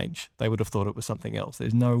that change. They would have thought it was something else.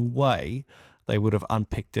 There's no way they would have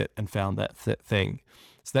unpicked it and found that thing.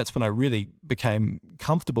 So that's when I really became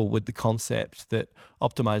comfortable with the concept that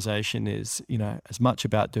optimization is, as much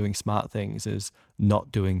about doing smart things as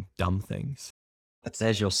not doing dumb things.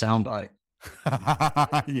 There's your soundbite.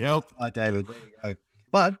 Yep. Hi, David. There you go.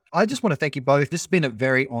 But I just want to thank you both. This has been a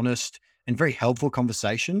very honest and very helpful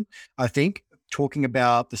conversation, I think, talking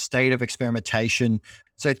about the state of experimentation.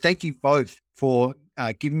 So thank you both for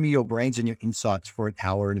giving me your brains and your insights for an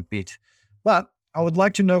hour and a bit. But I would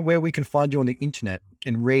like to know where we can find you on the internet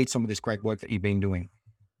and read some of this great work that you've been doing.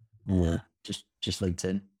 Yeah, just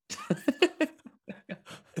LinkedIn.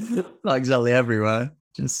 Not exactly everywhere.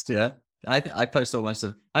 I post all my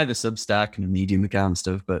stuff. I have a Substack and a Medium account and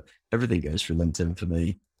stuff, but everything goes through LinkedIn for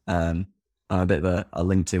me. I'm a bit of a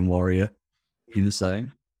LinkedIn warrior. You the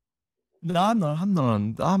same? No, I'm not.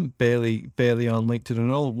 I'm barely on LinkedIn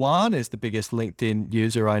at all. Juan is the biggest LinkedIn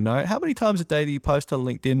user I know. How many times a day do you post on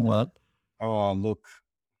LinkedIn, Juan? Oh, look,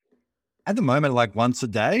 at the moment, like once a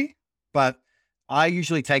day, but I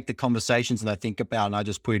usually take the conversations that I think about and I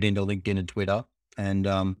just put it into LinkedIn and Twitter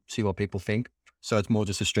and see what people think. So it's more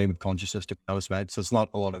just a stream of consciousness, to be honest, mate. So it's not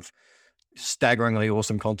a lot of staggeringly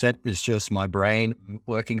awesome content. It's just my brain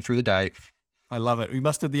working through the day. I love it. We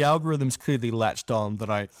must have, the algorithms clearly latched on that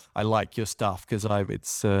I like your stuff because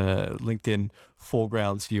it's LinkedIn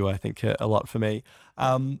foregrounds view, I think, a lot for me.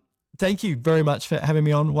 Thank you very much for having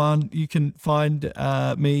me on, Juan. You can find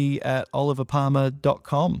me at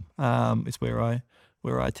oliverpalmer.com. Is where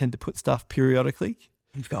I tend to put stuff periodically.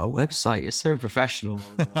 You've got a website. You're so professional.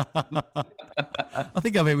 I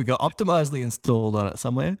think I've even got Optimizely installed on it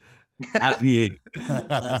somewhere. Have you?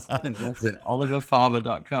 That's it.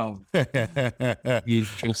 oliverpalmer.com. You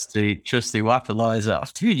trusty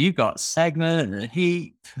waffleizer. Dude, you got Segment and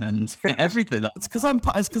Heap and everything. It's because I'm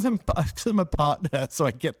a partner, so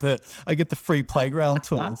I get the free playground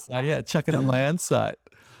tools. So yeah, chuck it on my own site.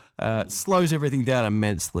 It slows everything down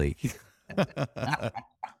immensely.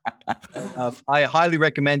 I highly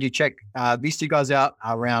recommend you check these two guys out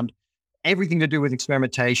around everything to do with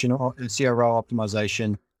experimentation or CRO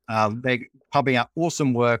optimization. They're pumping out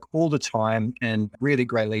awesome work all the time and really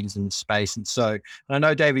great leaders in the space. And so, and I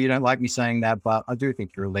know, David, you don't like me saying that, but I do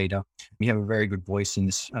think you're a leader. You have a very good voice in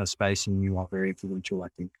this space and you are very influential, I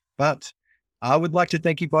think. But I would like to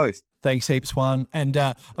thank you both. Thanks heaps, Juan. And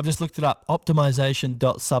I've just looked it up,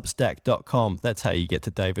 optimization.substack.com. That's how you get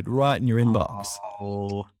to David, right in your inbox.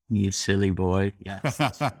 Oh, you silly boy. Yes.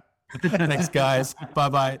 Thanks, guys.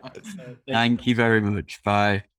 Bye-bye. Thank you very much. Bye.